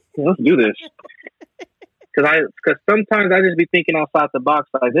 Let's do this. Because sometimes I just be thinking outside the box,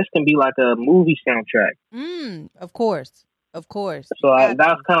 like this can be like a movie soundtrack. Of course. So that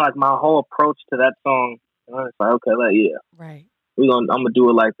was kind of like my whole approach to that song. And I was like, okay, right. I'm gonna do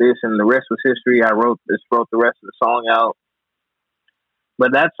it like this, and the rest was history. I wrote the rest of the song out.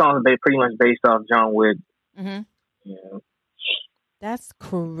 But that song is pretty much based off John Wick. Yeah. That's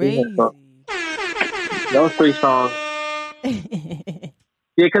crazy. Those 3 songs.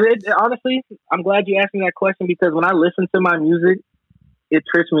 Yeah, because honestly, I'm glad you asked me that question, because when I listen to my music, it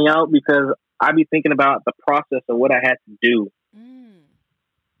trips me out because I be thinking about the process of what I had to do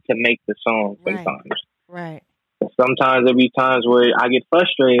to make the song sometimes. Right. Sometimes there be times where I get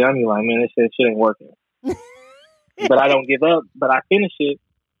frustrated. I'm like, man, this shit ain't working. But I don't give up, but I finish it.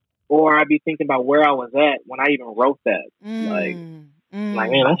 Or I be thinking about where I was at when I even wrote that. Like, man,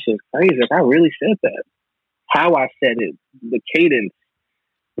 that shit's crazy. Like, I really said that. How I said it, the cadence,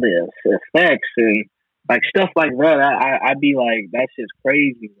 the effects, and like stuff like that. I'd be like, that shit's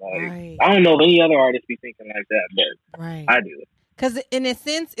crazy. Like, I don't know if any other artist be thinking like that, but I do. Because in a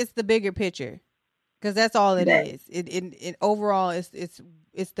sense, it's the bigger picture. Because that's all it is. It overall,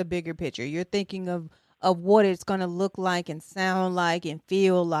 it's the bigger picture. You're thinking of what it's going to look like and sound like and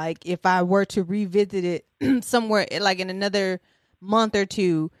feel like if I were to revisit it somewhere like in another month or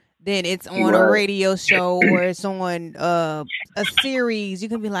two, then it's on a radio show or it's on a series. You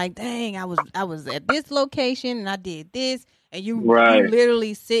can be like, dang, I was at this location and I did this. And you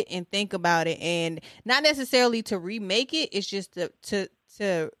literally sit and think about it, and not necessarily to remake it. It's just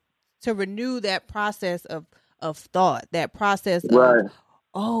to renew that process of thought, that process of,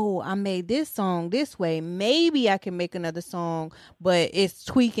 oh, I made this song this way. Maybe I can make another song, but it's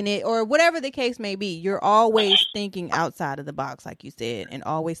tweaking it or whatever the case may be. You're always thinking outside of the box, like you said, and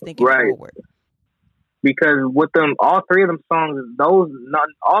always thinking forward. Because with them, all 3 of them songs, all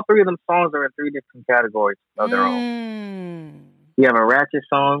 3 of them songs are in 3 different categories of their own. You have a ratchet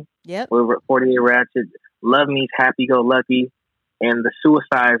song, with 48 Ratchet. Love Me's Happy Go Lucky, and the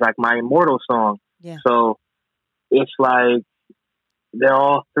Suicide is like my Immortal song. Yeah. So it's like, they're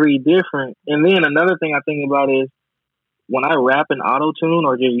all 3 different. And then another thing I think about is when I rap in auto-tune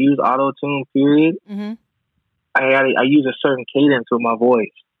or just use auto-tune, period, I use a certain cadence with my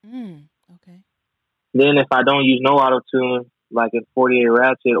voice. Okay. Then if I don't use no auto-tune, like in 48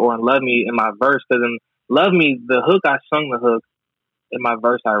 Ratchet or in Love Me in my verse, because in Love Me, the hook, I sung the hook. In my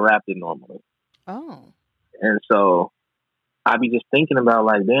verse, I rapped it normally. Oh. And so I be just thinking about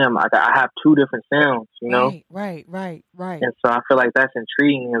like, damn, I have 2 different sounds, you know? Right. And so I feel like that's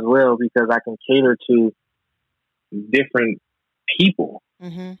intriguing as well because I can cater to different people.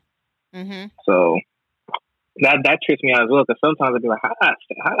 So that trips me out as well because sometimes I'd be like, how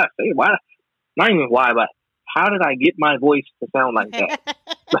did I say it? Why? Not even why, but how did I get my voice to sound like that?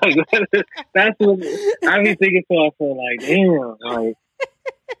 Like that's what I be thinking to myself, like, damn, like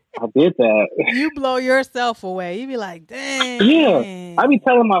I did that. You blow yourself away. You be like, dang. Yeah. I be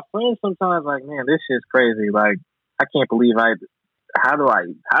telling my friends sometimes, like, man, this shit's crazy. Like, I can't believe how did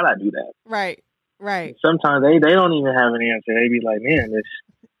I do that? Right. Sometimes they don't even have an answer. They be like, man,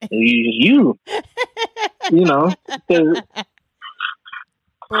 you know,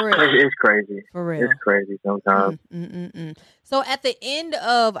 for real. It's crazy. For real. It's crazy sometimes. So at the end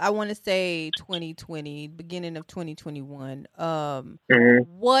of, I want to say 2020, beginning of 2021,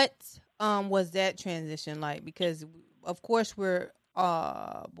 what was that transition like? Because of course we're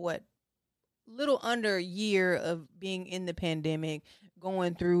little under a year of being in the pandemic,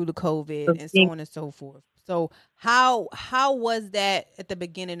 going through the COVID and so on and so forth. So how was that at the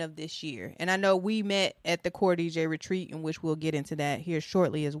beginning of this year? And I know we met at the Core DJ retreat, in which we'll get into that here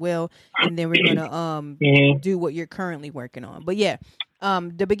shortly as well. And then we're gonna do what you're currently working on. But yeah,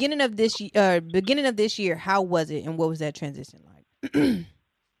 the beginning of this year, how was it, and what was that transition like?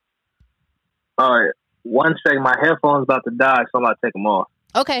 All right, 1 second. My headphones about to die, so I'm about to take them off.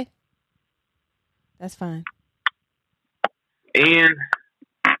 Okay, that's fine. And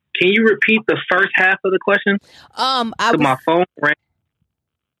can you repeat the first half of the question? My phone rang.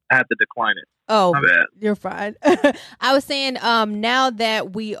 I had to decline it. Oh, my bad. You're fine. I was saying, now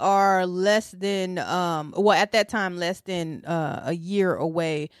that we are less than, at that time, less than a year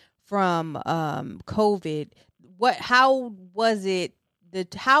away from COVID. How was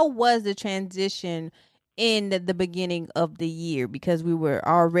the transition in the beginning of the year? Because we were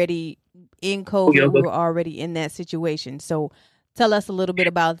already in COVID, we were already in that situation. So tell us a little bit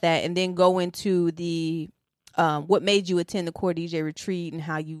about that, and then go into the what made you attend the Core DJ retreat and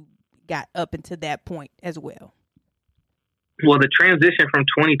how you got up into that point as well. Well, the transition from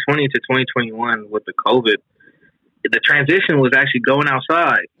 2020 to 2021 with the COVID, the transition was actually going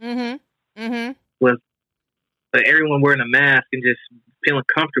outside. Was everyone wearing a mask and just feeling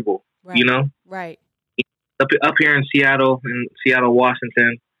comfortable, right. you know? Right. Up here in Seattle,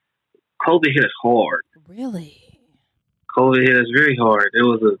 Washington, COVID hit us hard. Really? COVID hit us very hard. There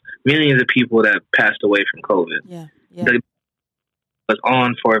was millions of people that passed away from COVID. Yeah. It was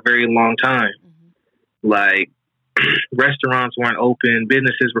on for a very long time. Mm-hmm. Like, restaurants weren't open,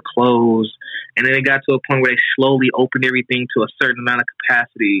 businesses were closed, and then it got to a point where they slowly opened everything to a certain amount of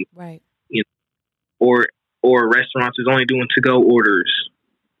capacity. Right. You know, or restaurants was only doing to-go orders,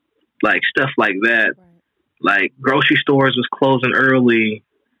 like stuff like that. Right. Like grocery stores was closing early.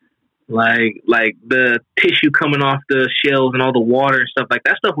 Like the tissue coming off the shelves and all the water and stuff like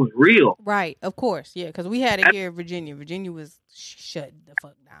that stuff was real. Right, of course, yeah, because we had it here in Virginia. Virginia was shut the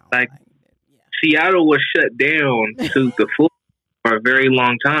fuck down. Like Seattle was shut down to the full for a very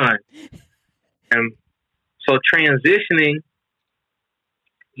long time, and so transitioning,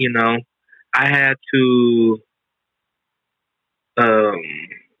 you know, I had to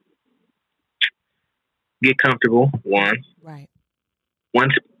get comfortable. Right.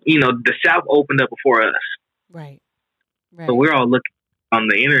 Once, you know, the South opened up before us. Right. So we're all looking on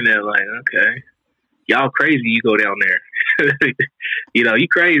the internet like, okay, y'all crazy, you go down there. You know, you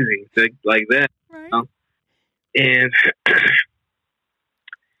crazy. Like that. Right. You know? And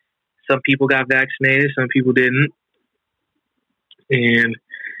some people got vaccinated, some people didn't.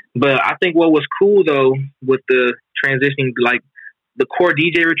 But I think what was cool, though, with the transitioning, like, the Core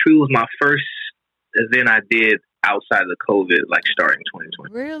DJ retreat was my first event I did outside of the COVID, like, starting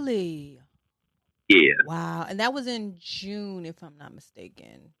 2020. Really? Yeah. Wow. And that was in June, if I'm not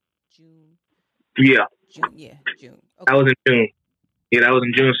mistaken. June. Yeah. June. Okay. That was in June. Yeah, that was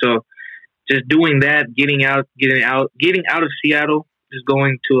in June. So just doing that, getting out of Seattle, just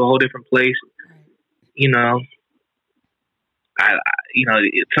going to a whole different place. Right. You know,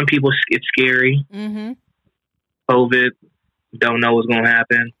 some people, it's scary. Mm-hmm. COVID, don't know what's going to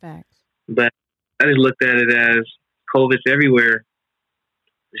happen. Facts. But I just looked at it as COVID's everywhere.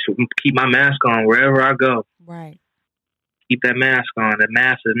 Just keep my mask on wherever I go. Right. Keep that mask on. That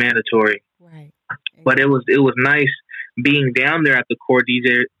mask is mandatory. Right. Exactly. But it was nice being down there at the Core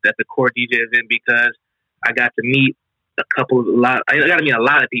DJ event, because I got to meet I got to meet a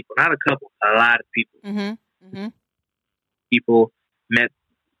lot of people, not a couple, a lot of people. Mm-hmm. Mm-hmm. People, met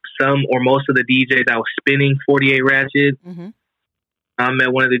some or most of the DJs that was spinning 48 Ratchet. Mm-hmm. I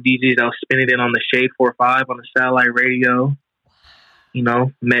met one of the DJs that was spinning it on the Shade 4-5 on the satellite radio. Wow. You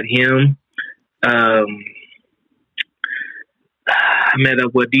know, met him. I met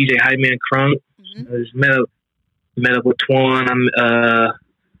up with DJ Hype Man Crunk. Mm-hmm. I just met up with Twan. I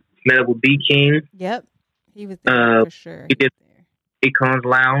met up with B King. Yep, he was there for sure. He did Akon's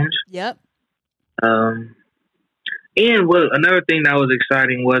Lounge. Yep. And another thing that was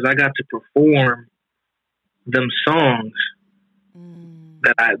exciting was I got to perform them songs.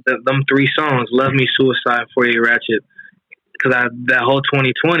 Them 3 songs, Love Me, Suicide, 48 Ratchet. Because that whole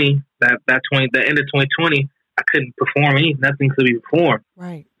 2020, the end of 2020, I couldn't perform nothing could be performed.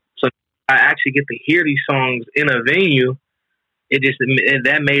 Right. So I actually get to hear these songs in a venue.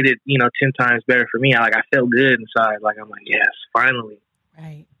 That made it, 10 times better for me. I felt good inside. Like, I'm like, yes, finally.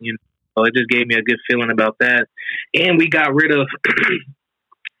 Right. So it just gave me a good feeling about that. And we got rid of,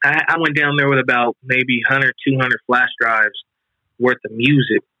 I went down there with about maybe 100, 200 flash drives worth of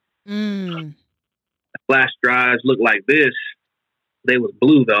music. The flash drives looked like this. They was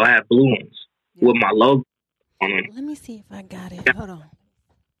blue, though. I had blue ones with my logo on them. Let me see if I got it. Hold on.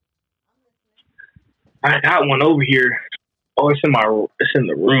 I got one over here. Oh, it's in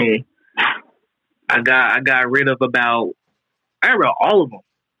the room. I got rid of all of them.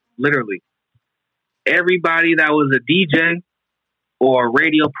 Literally. Everybody that was a DJ or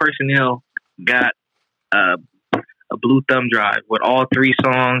radio personnel got a blue thumb drive with all 3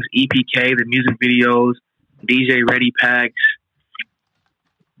 songs, EPK, the music videos, DJ ready packs,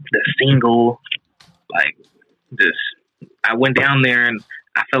 the single, like this. I went down there and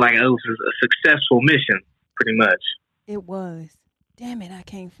I feel like it was a successful mission, pretty much. It was. Damn it, I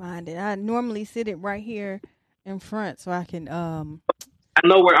can't find it. I normally sit it right here in front so I can I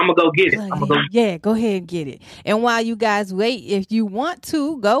know where I'm gonna go get it. Yeah, go ahead and get it. And while you guys wait, if you want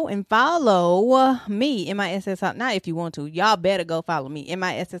to, go and follow me, MISS. Not if you want to. Y'all better go follow me,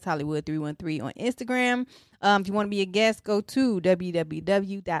 MISS Hollywood 313 on Instagram. If you want to be a guest, go to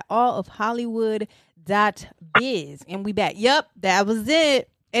www.allofhollywood.biz. And we back. Yep, that was it.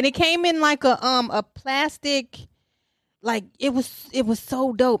 And it came in like a plastic. Like it was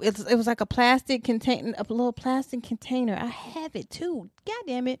so dope. It was like a plastic container, a little plastic container. I have it too. God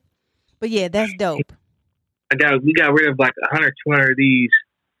damn it! But yeah, that's dope. We got rid of like 100, 200 of these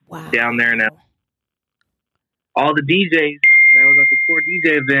down there now. All the DJs that was at the core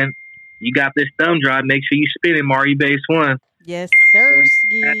DJ event, you got this thumb drive. Make sure you spin it, Mari Bass One. Yes, sir.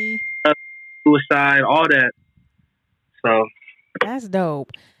 Suicide, all that. So that's dope.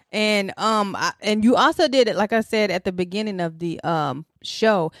 And and you also did it, like I said at the beginning of the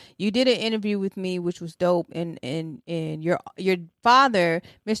show. You did an interview with me, which was dope. And your father,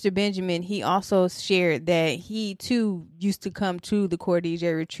 Mr. Benjamin, he also shared that he too used to come to the Core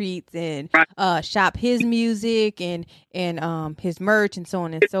DJ retreats and shop his music and his merch and so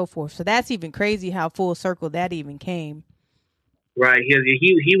on and so forth. So that's even crazy how full circle that even came. Right.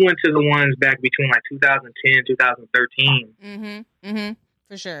 He went to the ones back between like 2010, 2013. Mm-hmm.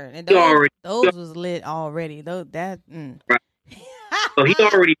 For sure. And those was lit already. Right. So he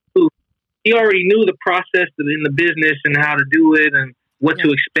already knew the process in the business and how to do it and what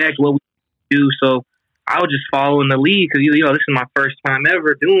to expect, what we do. So I was just following the lead because this is my first time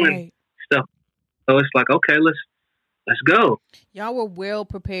ever doing stuff. So it's like, okay, let's go. Y'all were well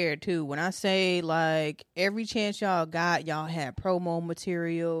prepared too. When I say like every chance y'all got, y'all had promo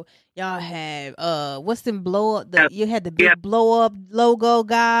material. Y'all had what's the blow up? You had the big blow up logo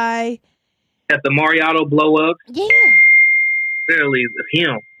guy. At the Mariotto blow up. Yeah. Literally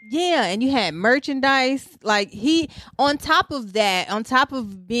him. Yeah, and you had merchandise. Like on top of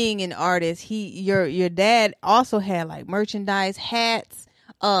being an artist, your dad also had like merchandise, hats,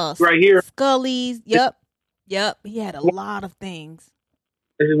 right here, Scully's. Yep. He had a lot of things.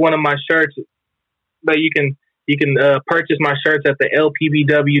 This is one of my shirts, but you can purchase my shirts at the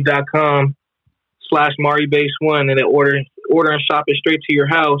lpbw.com/MariBass1 and then order and shop it straight to your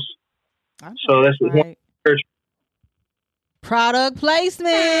house. So that's one shirt. Product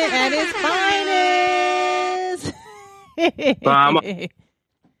placement at its finest. So I'm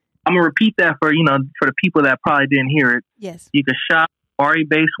gonna repeat that for the people that probably didn't hear it. Yes, you can shop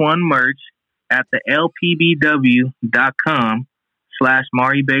MariBass1 merch at the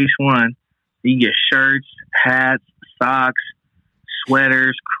lpbw.com/MariBass1. You get shirts, hats, socks,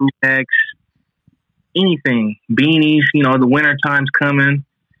 sweaters, crew necks, anything, beanies. The winter time's coming,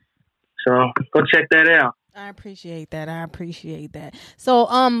 so go check that out. I appreciate that. So,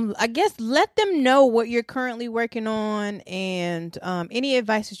 I guess let them know what you're currently working on and any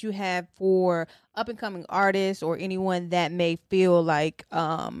advice that you have for up and coming artists or anyone that may feel like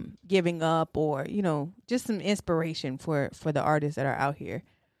giving up or just some inspiration for the artists that are out here.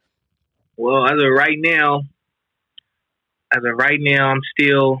 Well, as of right now, I'm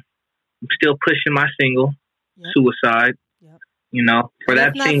still pushing my single, Suicide. For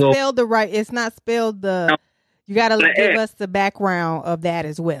that single, it's not spelled you got to give us the background of that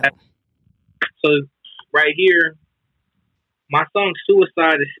as well. So right here, my song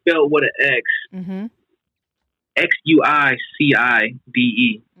Suicide is spelled with an X. Mm-hmm.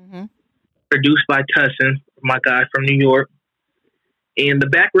 XUICIDE. Mm-hmm. Produced by Tussin, my guy from New York. And the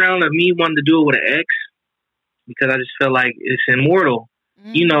background of me wanting to do it with an X because I just feel like it's immortal.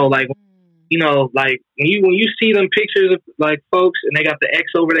 Mm-hmm. Like when you see them pictures of like folks and they got the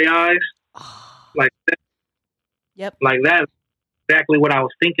X over their eyes, like that. Yep. Like that's exactly what I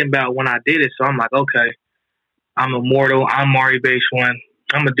was thinking about when I did it. So I'm like, okay, I'm immortal. I'm Mari Bass One.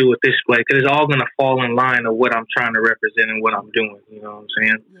 I'm gonna do it this way because it's all gonna fall in line of what I'm trying to represent and what I'm doing. You know what I'm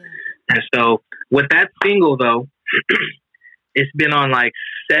saying? Yeah. And so with that single though, it's been on like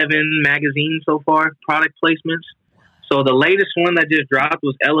 7 magazines so far, product placements. So the latest one that just dropped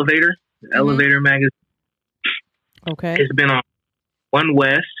was Elevator. Elevator magazine. Okay. It's been on One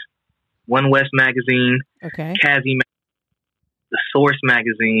West magazine. Okay. Kazi, the Source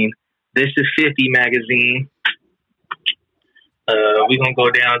magazine. This is 50 magazine. We're gonna go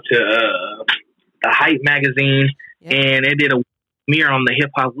down to the Hype magazine, and it did a premiere on the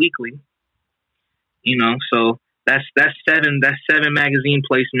Hip Hop Weekly. So that's 7 magazine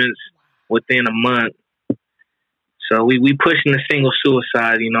placements within a month. So we pushing the single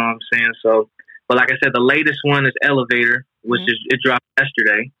Suicide, you know what I'm saying? So But like I said, the latest one is Elevator, which it dropped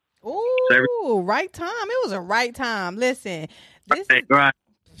yesterday. Ooh, right time. It was a right time. Listen, this is right.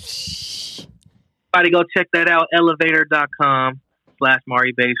 Everybody go check that out.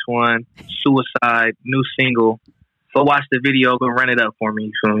 Elevator.com/MariBase1. Suicide, new single. Go watch the video. Go run it up for me.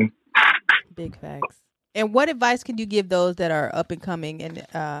 You feel me? Big facts. And what advice can you give those that are up and coming and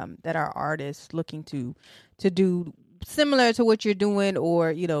that are artists looking to do similar to what you're doing,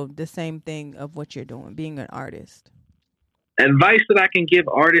 or the same thing of what you're doing, being an artist? Advice that I can give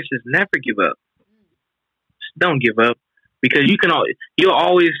artists is never give up. Just don't give up, because you'll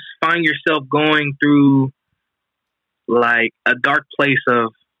always find yourself going through like a dark place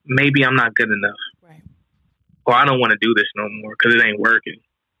of maybe I'm not good enough, right? Or I don't want to do this no more because it ain't working.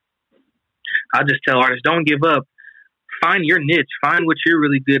 I just tell artists, don't give up. Find your niche. Find what you're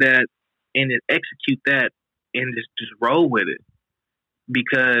really good at, and then execute that, and just roll with it.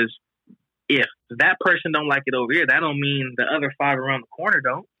 Because if that person don't like it over here, that don't mean the other 5 around the corner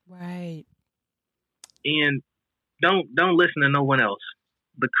don't. Right. And don't listen to no one else.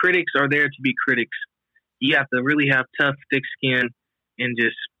 The critics are there to be critics. You have to really have tough, thick skin and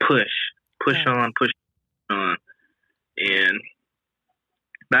just push on. And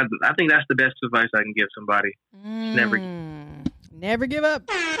I think that's the best advice I can give somebody. Never give up.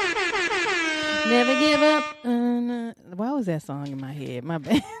 Never give up. Why was that song in my head? My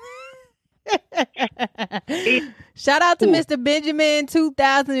bad. Shout out to Mr. Benjamin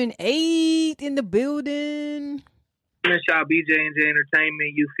 2008 in the building. Shout out BJ and J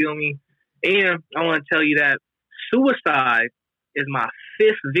Entertainment, you feel me? And I want to tell you that Suicide is my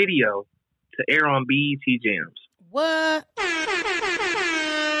 5th video to air on BET Jams. What?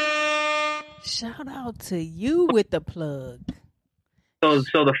 Shout out to you with the plug. So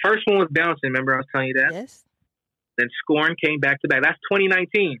the first one was Bouncing. Remember I was telling you that? Yes. Then Scoring came back to back. That's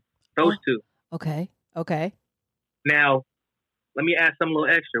 2019. Those two. Okay. Now, let me add something a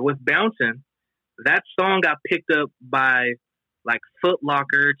little extra. With Bouncing, that song got picked up by like Foot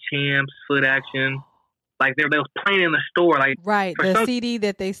Locker, Champs, Foot Action. Like they was playing in the store. Like right, the CD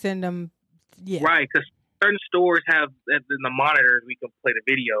that they send them. Yeah. Right, because certain stores have in the monitors we can play the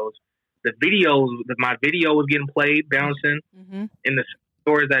videos. My video was getting played, Bouncing. Mm-hmm. In the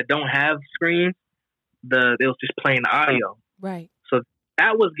stores that don't have screens, they was just playing the audio. Right. So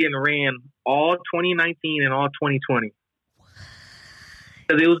that was getting ran all 2019 and all 2020.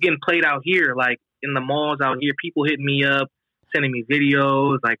 Because it was getting played out here, like in the malls out here. People hitting me up, sending me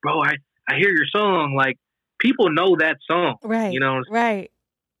videos, like, bro, I hear your song. Like, people know that song. Right. Right.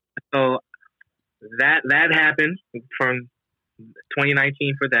 So that happened from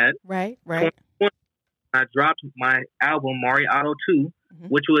 2019 for that. Right. I dropped my album, Mari Auto 2,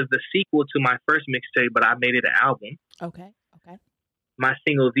 which was the sequel to my first mixtape, but I made it an album. Okay. My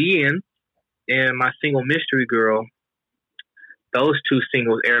single, The End, and my single, Mystery Girl, those 2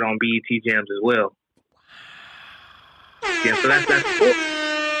 singles aired on BET Jams as well. Yeah, so that's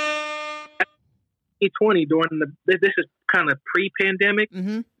 2020 this is kind of pre-pandemic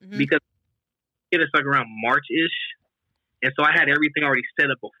because it was like around March-ish. And so I had everything already set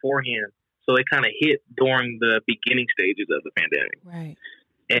up beforehand. So it kind of hit during the beginning stages of the pandemic. Right.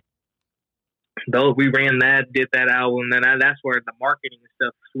 And though we ran that, did that album, then that's where the marketing and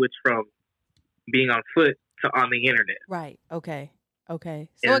stuff switched from being on foot to on the internet. Right. Okay. So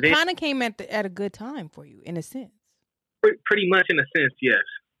and it kind of came at a good time for you, in a sense. Pretty much, in a sense, yes.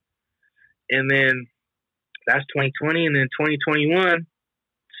 And then that's 2020, and then 2021,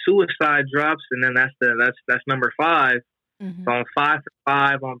 Suicide drops, and then that's number 5. Mm-hmm. So I'm 5 for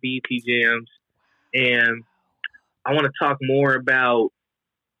 5 on BET Jams, and I want to talk more about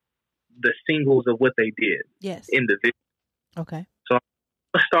the singles of what they did. Yes. In the video. Okay. So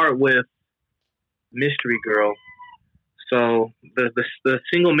let's start with Mystery Girl. So the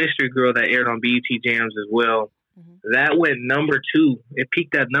single Mystery Girl that aired on BET Jams as well, that went number 2. It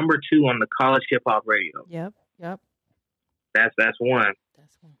peaked at number 2 on the college hip hop radio. Yep. That's one.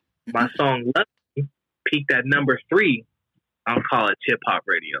 My song Love Me peaked at number 3 on college hip hop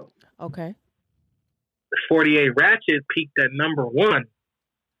radio. Okay. The 48 Ratchet peaked at number 1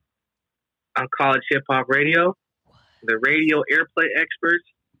 on college hip hop radio. The radio airplay experts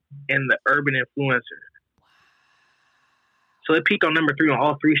and the urban influencer. So it peaked on number 3 on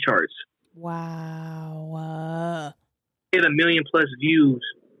all 3 charts. Wow. It had 1 million+ views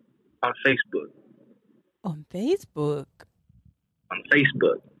on Facebook. On Facebook.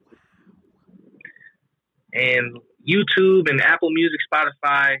 And YouTube and Apple Music,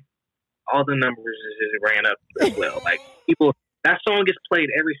 Spotify, all the numbers just ran up as well. Like people, that song gets played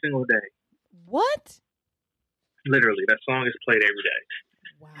every single day. What? Literally, that song is played every day.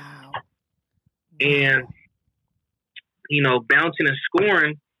 And, you know, Bouncing and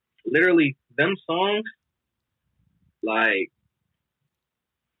Scoring, literally them songs, like,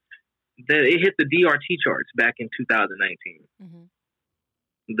 it hit the DRT charts back in 2019. Mm-hmm.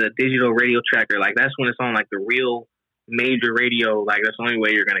 The digital radio tracker, like, that's when it's on, like, the real major radio. Like, that's the only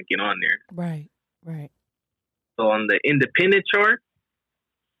way you're going to get on there. Right. So on the independent chart,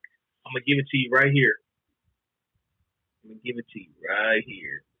 I'm going to give it to you right here.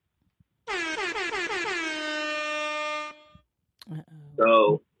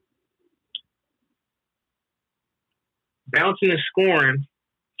 So, Bouncing and Scoring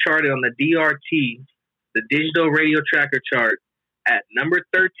charted on the DRT, the digital radio tracker chart, at number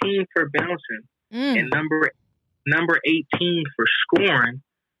 13 for Bouncing and number 18 for Scoring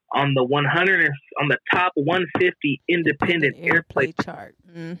on the 100 on the top 150 independent airplay chart.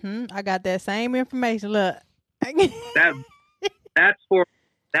 Mm-hmm. I got that same information. Look, that's for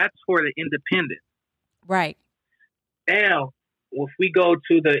the independent. Right. Now, if we go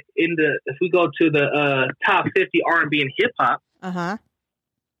to the top 50 R&B and hip hop,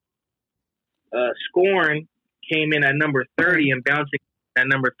 Scoring came in at number 30 and Bouncing at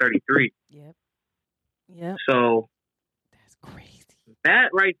number 33. Yep. So that's crazy. That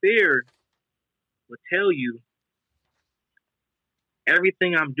right there will tell you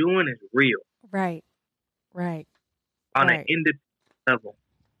everything I'm doing is real. Right. On an independent level.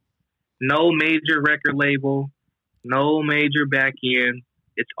 No major record label, no major back end.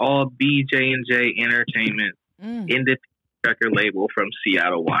 It's all BJ&J Entertainment, independent record label from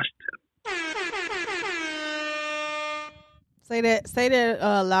Seattle, Washington. Say that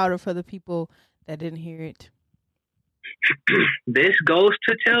louder for the people that didn't hear it. This goes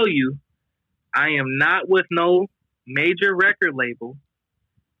to tell you, I am not with no major record label.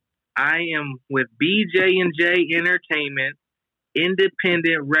 I am with BJ&J Entertainment,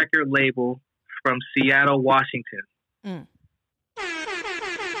 independent record label from Seattle, Washington.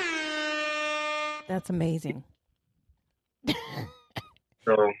 That's amazing.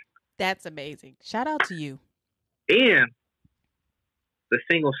 So that's amazing. Shout out to you. And the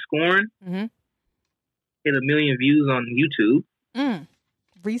single Scoring hit 1 million views on YouTube.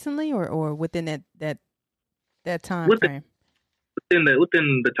 Recently or within that time frame? Within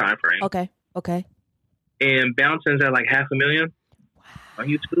the time frame. Okay. And Bouncing's at like 500,000 on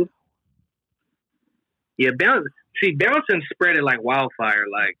YouTube. Yeah, Bouncing spread it like wildfire.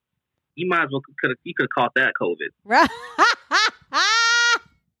 Like, you might as well could have caught that COVID. Right.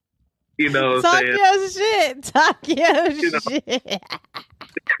 You know what I'm saying? Talk your shit.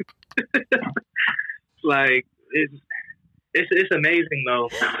 Like, it's amazing though.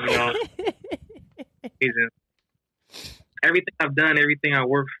 You know, amazing. Everything I've done, everything I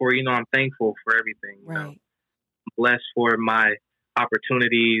worked for, you know, I'm thankful for everything. You know? I'm blessed for my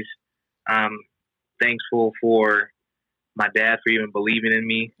opportunities. I'm thankful for my dad for even believing in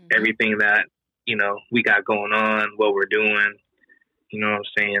me. Everything that, you know, we got going on, what we're doing. You know what I'm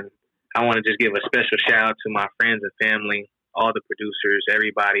saying? I want to just give a special shout out to my friends and family, all the producers,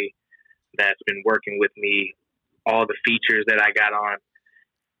 everybody that's been working with me, all the features that I got on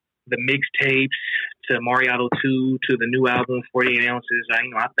the mixtapes, to Mariato 2, to the new album, 48 Ounces.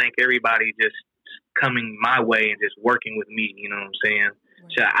 I thank everybody just coming my way and just working with me. You know what I'm saying?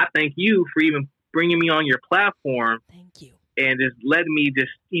 Right. So I thank you for even bringing me on your platform. Thank you. And just letting me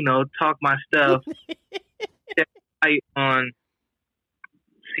just, you know, talk my stuff on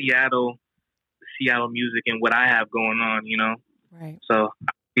Seattle music and what I have going on, you know? Right. So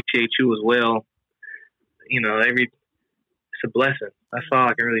I appreciate you as well. You know, it's a blessing. That's all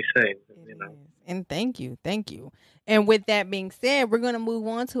I can really say, you know. And thank you. And with that being said, we're going to move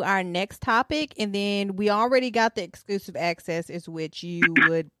on to our next topic. And then we already got the exclusive access, is which you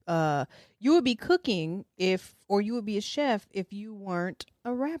would be cooking you would be a chef if you weren't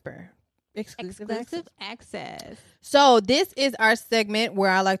a rapper. Exclusive access. So this is our segment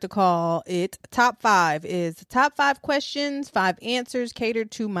where I like to call it Top 5. Is top 5 questions, 5 answers catered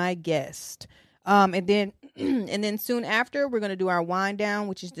to my guest. And then soon after, we're going to do our wind down,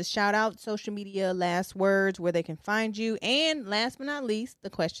 which is the shout out, social media, last words, where they can find you. And last but not least, the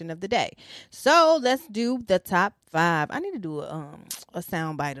question of the day. So let's do the top 5. I need to do a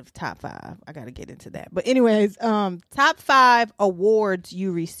sound bite of top 5. I got to get into that. But anyways, top 5 awards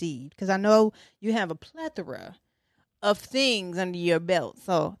you received, because I know you have a plethora of things under your belt.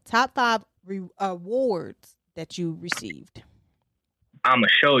 So top 5 awards that you received. I'm going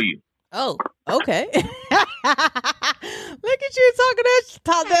to show you. Oh, okay. Look at you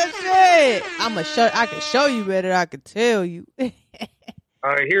talk that shit. I can show you better than I can tell you. All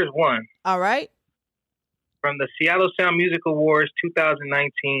right, here's one. All right. From the Seattle Sound Music Awards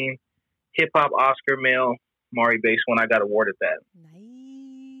 2019, Hip Hop Oscar male, Mari Bass One. I got awarded that. Nice.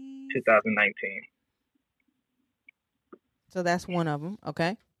 2019. So that's one of them.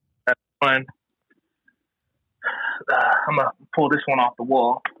 Okay. That's fun. I'm gonna pull this one off the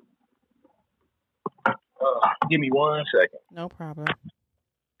wall. Give me 1 second. No problem.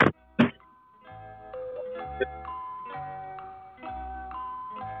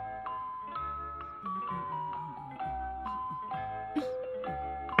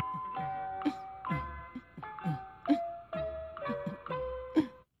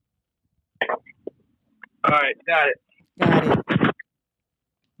 All right, got it. Got it.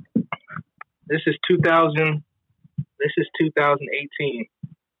 This is 2000. This is 2018.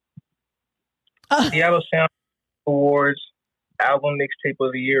 Seattle Sound Awards album mixtape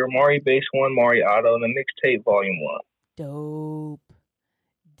of the year. Mari Bass One, Mari Otto, and the mixtape volume 1. Dope.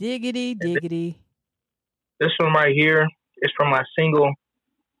 Diggity. This one right here is from my single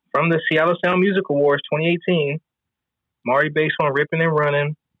from the Seattle Sound Music Awards 2018. Mari Bass One, Ripping and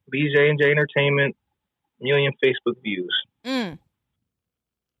Running, BJ and J Entertainment, million Facebook views.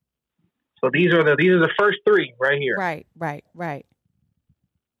 So these are the first 3 right here. Right.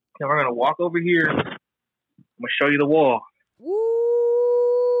 Now we're gonna walk over here. I'm gonna show you the wall.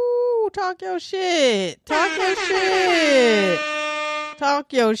 Woo! Talk your shit. This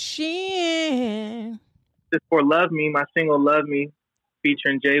is for Love Me, my single Love Me,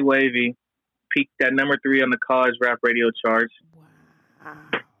 featuring Jay Wavy, peaked at number 3 on the college rap radio charts. Wow.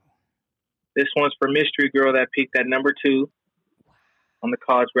 This one's for Mystery Girl that peaked at number 2 on the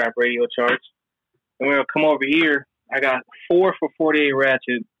college rap radio charts. And we're gonna come over here. I got 4 for 48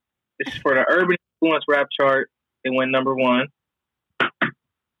 Ratchet. This is for the Urban Influence rap chart. It went number 1. Let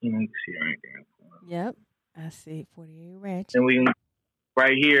me see right there. Yep. I see 48 Ratchet. And we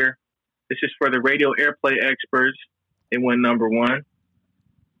right here. This is for the Radio Airplay Experts. It went number 1. I'll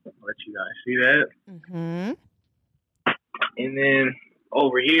let you guys see that. Mm-hmm. And then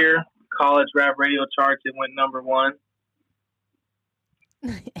over here, college rap radio charts. It went number 1.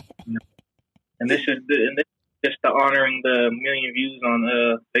 And this is just the honoring the million views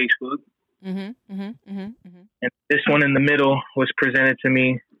on Facebook. And this one in the middle was presented to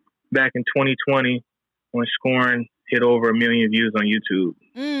me back in 2020 when Scoring hit over 1 million views on YouTube.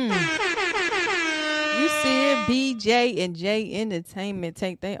 You see it, BJ and J Entertainment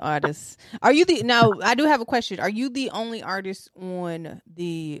take their artists. Are you now? I do have a question. Are you the only artist on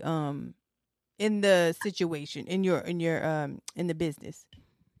the in the situation in the business?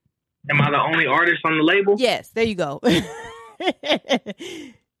 Am I the only artist on the label? Yes, there you go. Me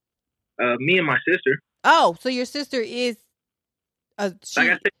and my sister. Oh, so your sister is like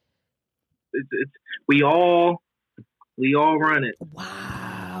I said, we all run it.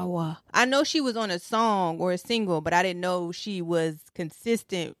 Wow. I know she was on a song or a single, but I didn't know she was a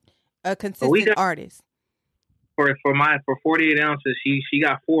consistent artist. For 48 ounces, she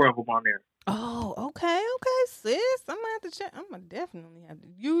got 4 of them on there. Oh, okay, sis. I'm gonna have to check. I'm gonna definitely have to.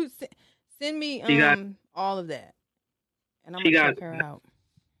 You send me all of that, and I'm gonna check her out.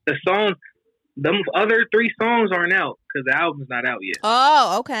 The song, them other 3 songs aren't out because the album's not out yet.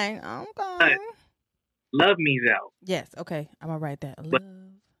 Oh, okay. But Love Me's out. Yes, okay. I'm gonna write that. But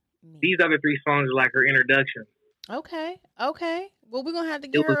these other 3 songs are like her introduction. Okay. Well, we're gonna have to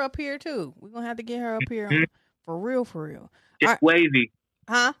get her up here too. We're gonna have to get her up here for real. Jay Wavy.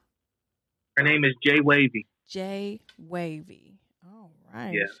 Huh? Her name is Jay Wavy. Jay Wavy. All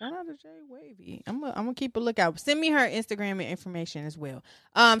right. Yes. Shout out to Jay Wavy. I'm gonna keep a lookout. Send me her Instagram and information as well.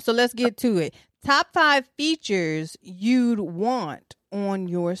 So let's get to it. Top 5 features you'd want on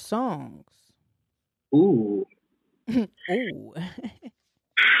your songs. Ooh. Ooh.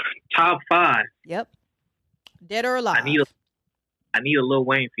 Top 5. Yep. Dead or alive. I need a Lil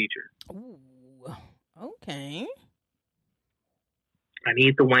Wayne feature. Ooh. Okay. I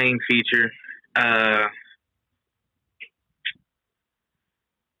need the Wayne feature.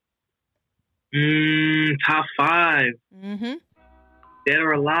 Top 5. Mm-hmm. Dead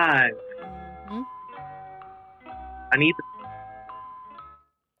or alive. Mm-hmm. I need.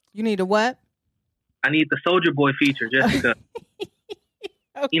 You need a what? I need the Soulja Boy feature, Jessica.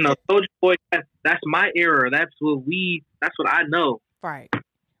 Okay. You know, Soulja Boy. That's my era. That's what I know. Right.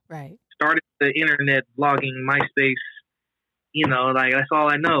 Started the internet, blogging, MySpace. You know, like that's all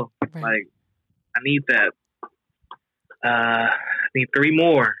I know. Right. Like, I need that. I need 3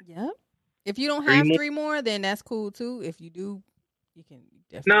 more. Yep. If you don't have 3 more, then that's cool too. If you do, you can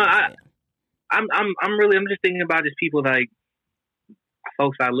definitely. No, I'm just thinking about just people like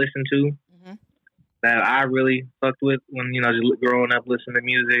folks I listen to that I really fucked with when just growing up listening to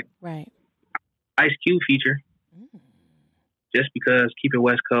music. Right. Ice Cube feature. just because. Keep it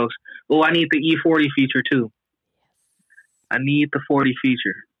West Coast. Oh, I need the E40 feature too. I need the 40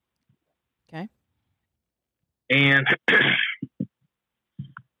 feature. Okay. And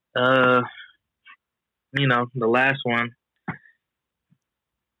the last one.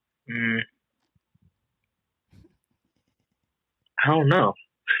 I don't know.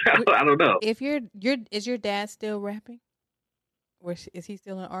 I don't know. If is your dad still rapping? Or is he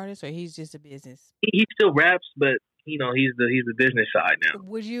still an artist, or he's just a business? He still raps, but he's the business side now.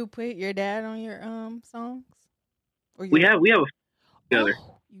 Would you put your dad on your songs? Or we have a together.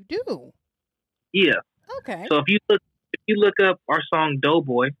 Oh, you do? Yeah. Okay. So if you look up our song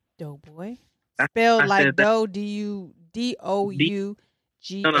Doughboy. Doughboy. Spelled like dough, DOUGH.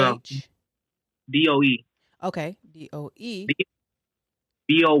 No. DOE. Okay. DOE.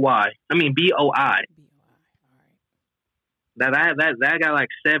 BOY. I mean BOI. All right. That got like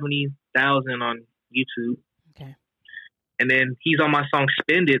 70,000 on YouTube. Okay. And then he's on my song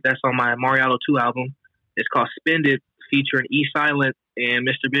Spend It. That's on my Mariato 2 album. It's called Spend It, featuring E Silent and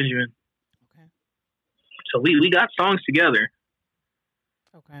Mr. Benjamin. Okay. So we got songs together.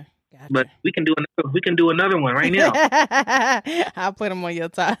 Okay. Gotcha. But we can do another one right now. I'll put them on your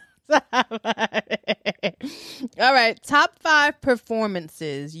top. All right. Top 5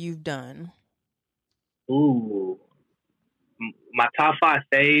 performances you've done. Ooh. My top 5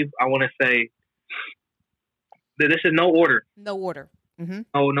 fave, I want to say, this is no order. No order. Mm-hmm.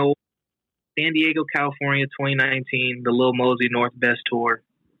 Oh, no. San Diego, California, 2019, the Lil Mosey North Best Tour.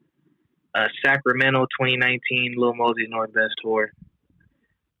 Sacramento, 2019, Lil Mosey North Best Tour.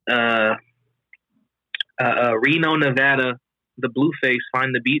 Reno, Nevada, the Blueface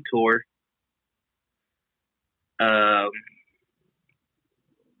Find the Beat Tour.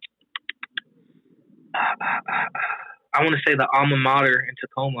 I want to say the Alma Mater in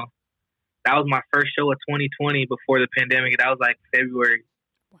Tacoma. That was my first show of 2020 before the pandemic. That was like February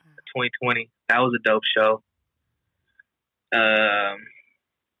 2020. That was a dope show.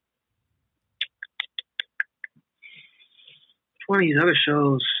 One of these other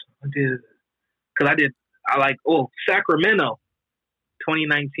shows Sacramento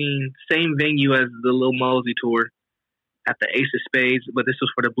 2019, same venue as the Lil Mosey tour at the Ace of Spades, but this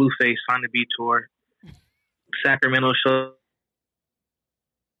was for the Blueface Find the Beat tour. Sacramento show.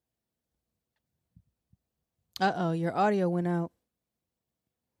 Your audio went out.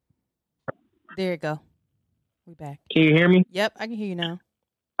 There you go. We back. Can you hear me? Yep, I can hear you now.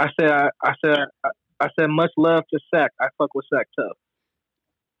 I said much love to Sac. I fuck with Sac tough.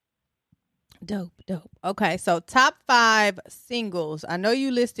 Dope. Okay, so top 5 singles. I know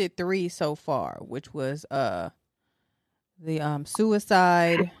you listed 3 so far, which was the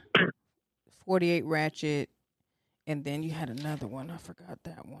Suicide, 48 Ratchet, and then you had another one. I forgot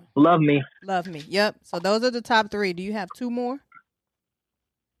that one. Love Me. Yep. So those are the top 3. Do you have 2 more?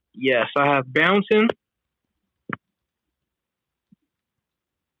 Yes, I have Bouncing.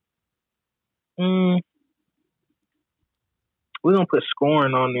 We're gonna put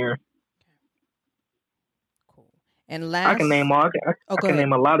Scoring on there. Cool. And last, I can name all. I can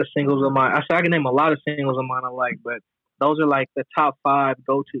name a lot of singles of mine. I can name a lot of singles of mine I like, but those are like the top 5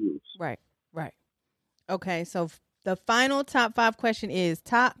 go-tos. Right. Okay, so the final top 5 question is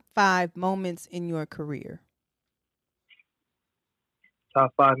top 5 moments in your career.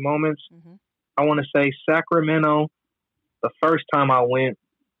 Top 5 moments. Mm-hmm. I want to say Sacramento. The first time I went.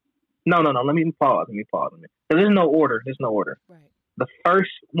 No. Let me pause. There's no order. Right. The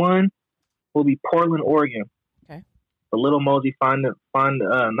first one will be Portland, Oregon. Okay. The Lil Mosey not Find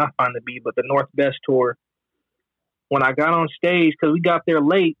the Beat, but the North Best tour. When I got on stage, because we got there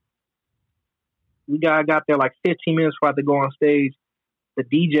late, I got there like 15 minutes before I had to go on stage. The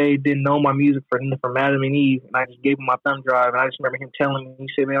DJ didn't know my music from Adam and Eve, and I just gave him my thumb drive. And I just remember him telling me, he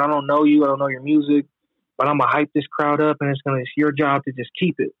said, "Man, I don't know you, I don't know your music, but I'm gonna hype this crowd up, and it's your job to just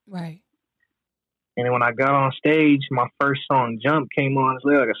keep it." Right. And then when I got on stage, my first song, Jump, came on. It's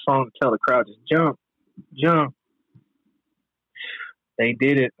like a song to tell the crowd, just jump, jump. They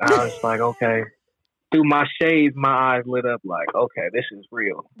did it. I was like, okay. Through my shades, my eyes lit up like, okay, this is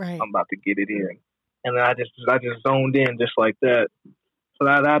real. Right. I'm about to get it in. And then I just zoned in just like that. So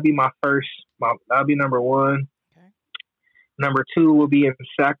that'd be that'd be number 1. Okay. Number 2 will be in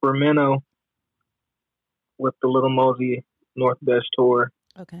Sacramento with the Lil Mosey North Best tour.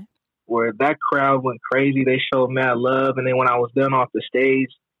 Okay. Where that crowd went crazy. They showed mad love. And then when I was done off the stage,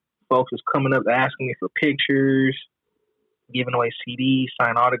 folks was coming up asking me for pictures, giving away CDs,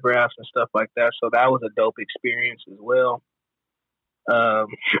 sign autographs and stuff like that. So that was a dope experience as well.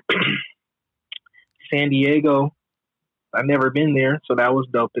 San Diego, I've never been there, so that was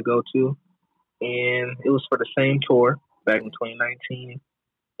dope to go to. And it was for the same tour. back in 2019.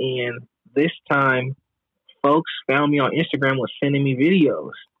 And this time, folks found me on Instagram was sending me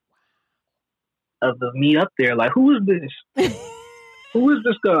videos of me up there. Like, who is this? Who is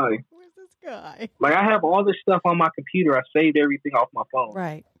this guy? Who is this guy? Like, I have all this stuff on my computer. I saved everything off my phone.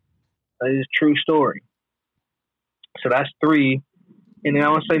 Right. That is a true story. So that's 3. And then I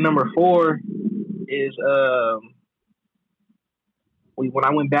would say number 4 is when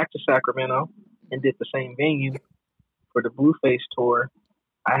I went back to Sacramento and did the same venue for the Blueface tour.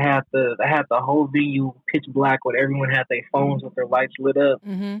 I had the whole venue pitch black with everyone had their phones with their lights lit up.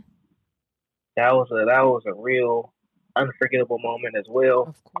 Mm-hmm. That was a real unforgettable moment as well.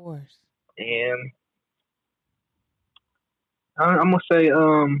 Of course. And I'm gonna say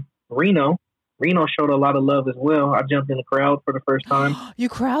Reno showed a lot of love as well. I jumped in the crowd for the first time. You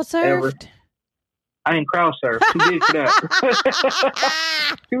crowd surfed? I didn't crowd surf. Too big for that.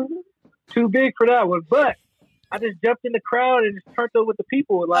 too big for that one. But I just jumped in the crowd and just turned up with the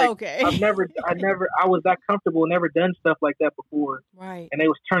people. Like, okay. I was that comfortable, never done stuff like that before. Right. And they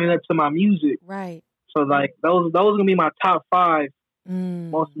was turning up to my music. Right. So like those are gonna be my top 5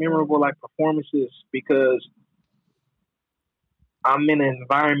 most memorable like performances, because I'm in an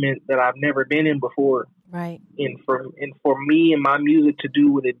environment that I've never been in before. Right. And for me and my music to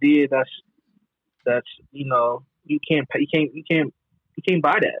do what it did, that's you can't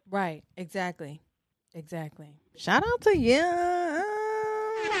buy that. Right. Exactly. Shout out to you.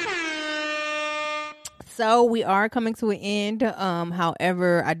 So we are coming to an end.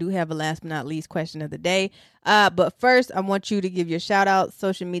 However, I do have a last but not least question of the day. But first, I want you to give your shout out,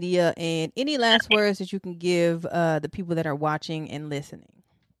 social media, and any last words that you can give the people that are watching and listening.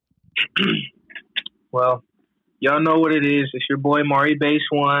 Well, y'all know what it is. It's your boy Mari Bass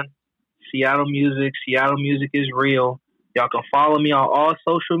One, Seattle Music. Seattle Music is real. Y'all can follow me on all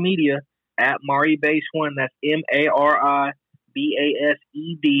social media at Mari Bass One. That's MARIBASED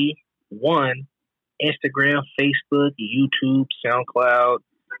 1. Instagram, Facebook, YouTube, SoundCloud,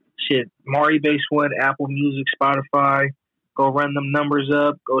 Mari Bass One, Apple Music, Spotify. Go run them numbers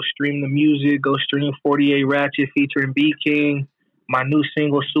up. Go stream the music. Go stream 48 Ratchet featuring B King. My new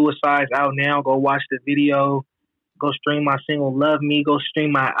single Suicide's out now. Go watch the video. Go stream my single Love Me. Go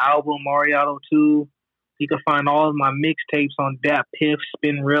stream my album Mariotto 2. You can find all of my mixtapes on Dat Piff,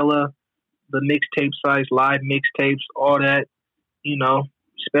 Spinrilla, the mixtape sites, live mixtapes, all that.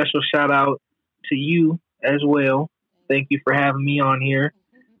 Special shout out to you as well. Thank you for having me on here.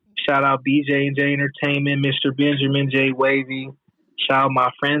 Shout out BJ and J Entertainment, Mr. Benjamin J Wavy. Shout out my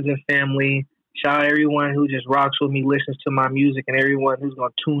friends and family. Shout out everyone who just rocks with me, listens to my music, and everyone who's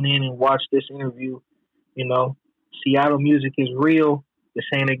going to tune in and watch this interview. Seattle Music is real. This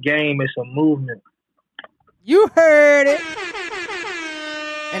ain't a game. It's a movement. You heard it.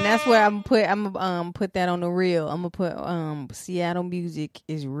 And that's where I'm gonna put that on the reel. I'm gonna put Seattle Music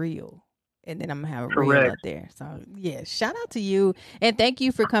is real. And then I'm going to have a reel up there. So, yeah, shout out to you. And thank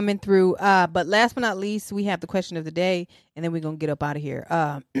you for coming through. But last but not least, we have the question of the day. And then we're going to get up out of here.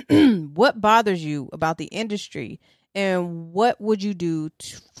 What bothers you about the industry? And what would you do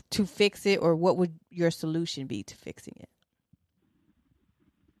to fix it? Or what would your solution be to fixing it?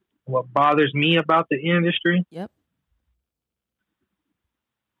 What bothers me about the industry? Yep.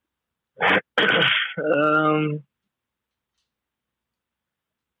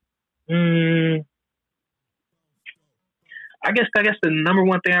 I guess the number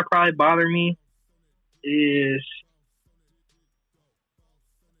one thing that probably bother me is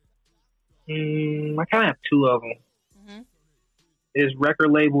I kind of have 2 of them. Mm-hmm. Is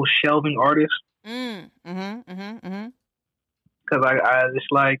record label shelving artists. Because I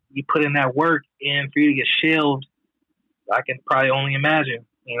just like you put in that work, and for you to get shelved, I can probably only imagine,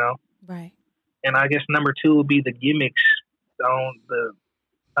 Right. And I guess number 2 would be the gimmicks.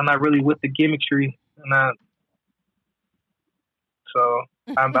 I'm not really with the gimmickry.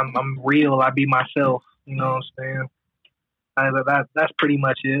 I'm real. I be myself. You know what I'm saying? That's pretty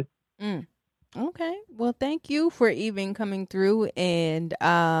much it. Okay. Well, thank you for even coming through, and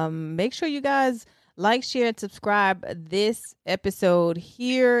make sure you guys like, share, and subscribe this episode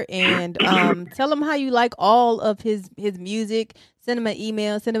here, and tell him how you like all of his music. Send him an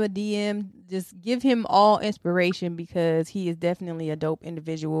email, send him a DM. Just give him all inspiration, because he is definitely a dope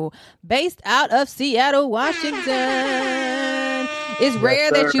individual based out of Seattle, Washington. It's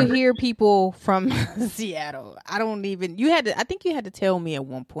rare that you hear people from Seattle. I think you had to tell me at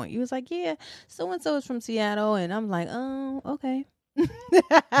one point. You was like, yeah, so-and-so is from Seattle. And I'm like, oh, okay.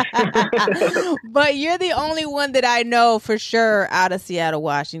 But you're the only one that I know for sure out of Seattle,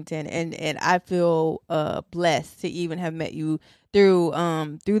 Washington, and I feel blessed to even have met you through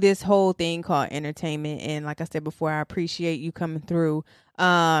this whole thing called entertainment. And like I said before, I appreciate you coming through.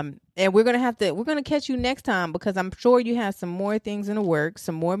 And we're gonna catch you next time, because I'm sure you have some more things in the works,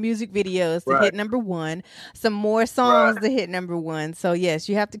 some more music videos to hit #1, some more songs to hit #1. So yes,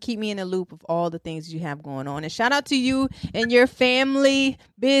 you have to keep me in the loop of all the things you have going on. And shout out to you and your family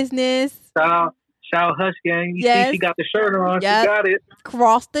business. Shout Hush Gang. You see she got the shirt on. Yep. She got it.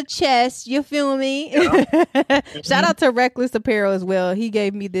 Cross the chest. You feel me? Yep. Shout out to Reckless Apparel as well. He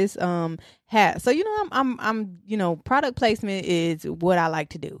gave me this hat. So, you know, I'm product placement is what I like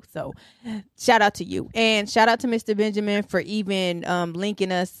to do. So shout out to you. And shout out to Mr. Benjamin for even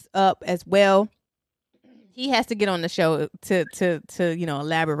linking us up as well. He has to get on the show to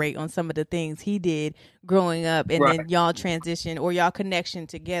elaborate on some of the things he did growing up, and then y'all transition or y'all connection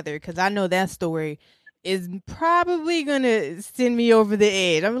together, because I know that story is probably gonna send me over the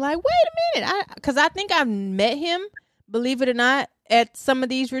edge. I'm like, wait a minute, because I think I've met him, believe it or not, at some of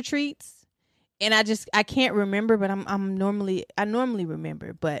these retreats, and I can't remember, but I normally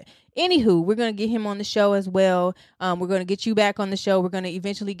remember. But anywho, we're going to get him on the show as well. We're going to get you back on the show. We're going to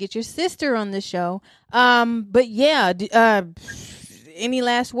eventually get your sister on the show. But yeah, any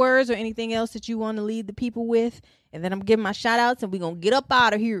last words or anything else that you want to lead the people with? And then I'm giving my shout outs and we're going to get up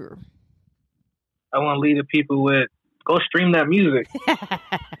out of here. I want to lead the people with, go stream that music.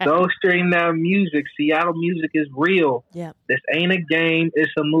 Go stream that music. Seattle music is real. Yep. This ain't a game.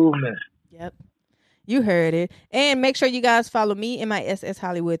 It's a movement. Yep. You heard it. And make sure you guys follow me, MISS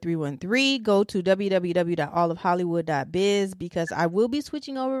Hollywood 313. Go to www.allofhollywood.biz, because I will be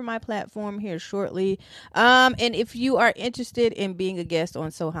switching over my platform here shortly. And if you are interested in being a guest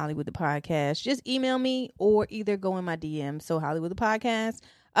on So Hollywood the Podcast, just email me or either go in my DM, So Hollywood the Podcast.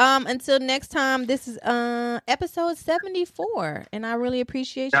 Until next time, this is episode 74, and I really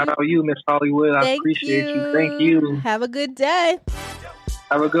appreciate you. Shout out to you, Miss Hollywood. I appreciate you. Thank you. Have a good day.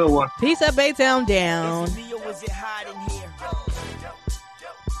 Have a good one. Peace up, Baytown down.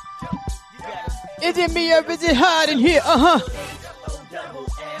 Is it me or is it hot in here?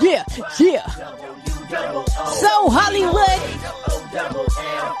 Yeah, yeah. So Hollywood.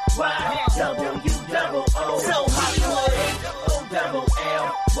 So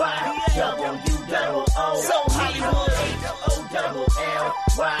Hollywood. So Hollywood.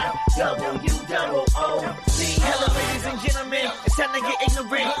 Hello, ladies and gentlemen. It's time to get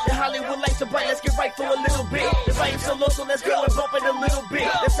ignorant. The Hollywood lights are bright. Let's get right for a little bit. The vibe's so low, so let's go and bump it a little bit.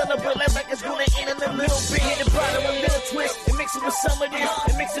 Let's celebrate like it's gonna end in a little bit. Hit the bottom, a little twist, and mix it with some of this.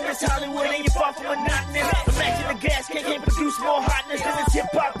 And mix it with Hollywood, and you're far from monotonous. Imagine the gas can't produce more hotness than this hip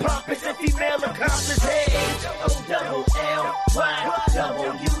hop pompous and female accomplice. Hey, H-O-L-L-Y-W-O.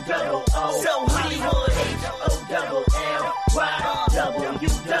 So Hollywood. H-O-L-L-Y-W-O.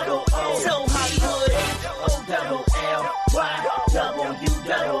 So Hollywood.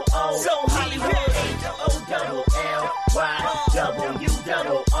 H-O-L-L-Y-W-O. So Hollywood. H-O-L-L-Y-W-O.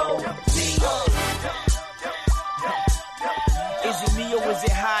 Is it me or is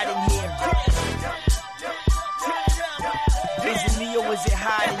it hot in here? Is it me or is it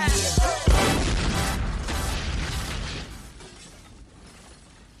hot in here?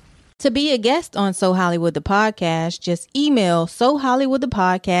 To be a guest on So Hollywood the Podcast, just email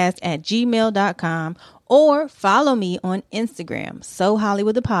sohollywoodthepodcast@gmail.com or follow me on Instagram, So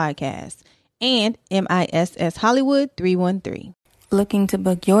Hollywood the Podcast, and MISS Hollywood 313. Looking to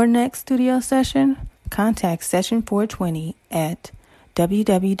book your next studio session? Contact Session 420 at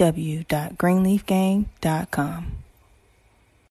www.greenleafgang.com.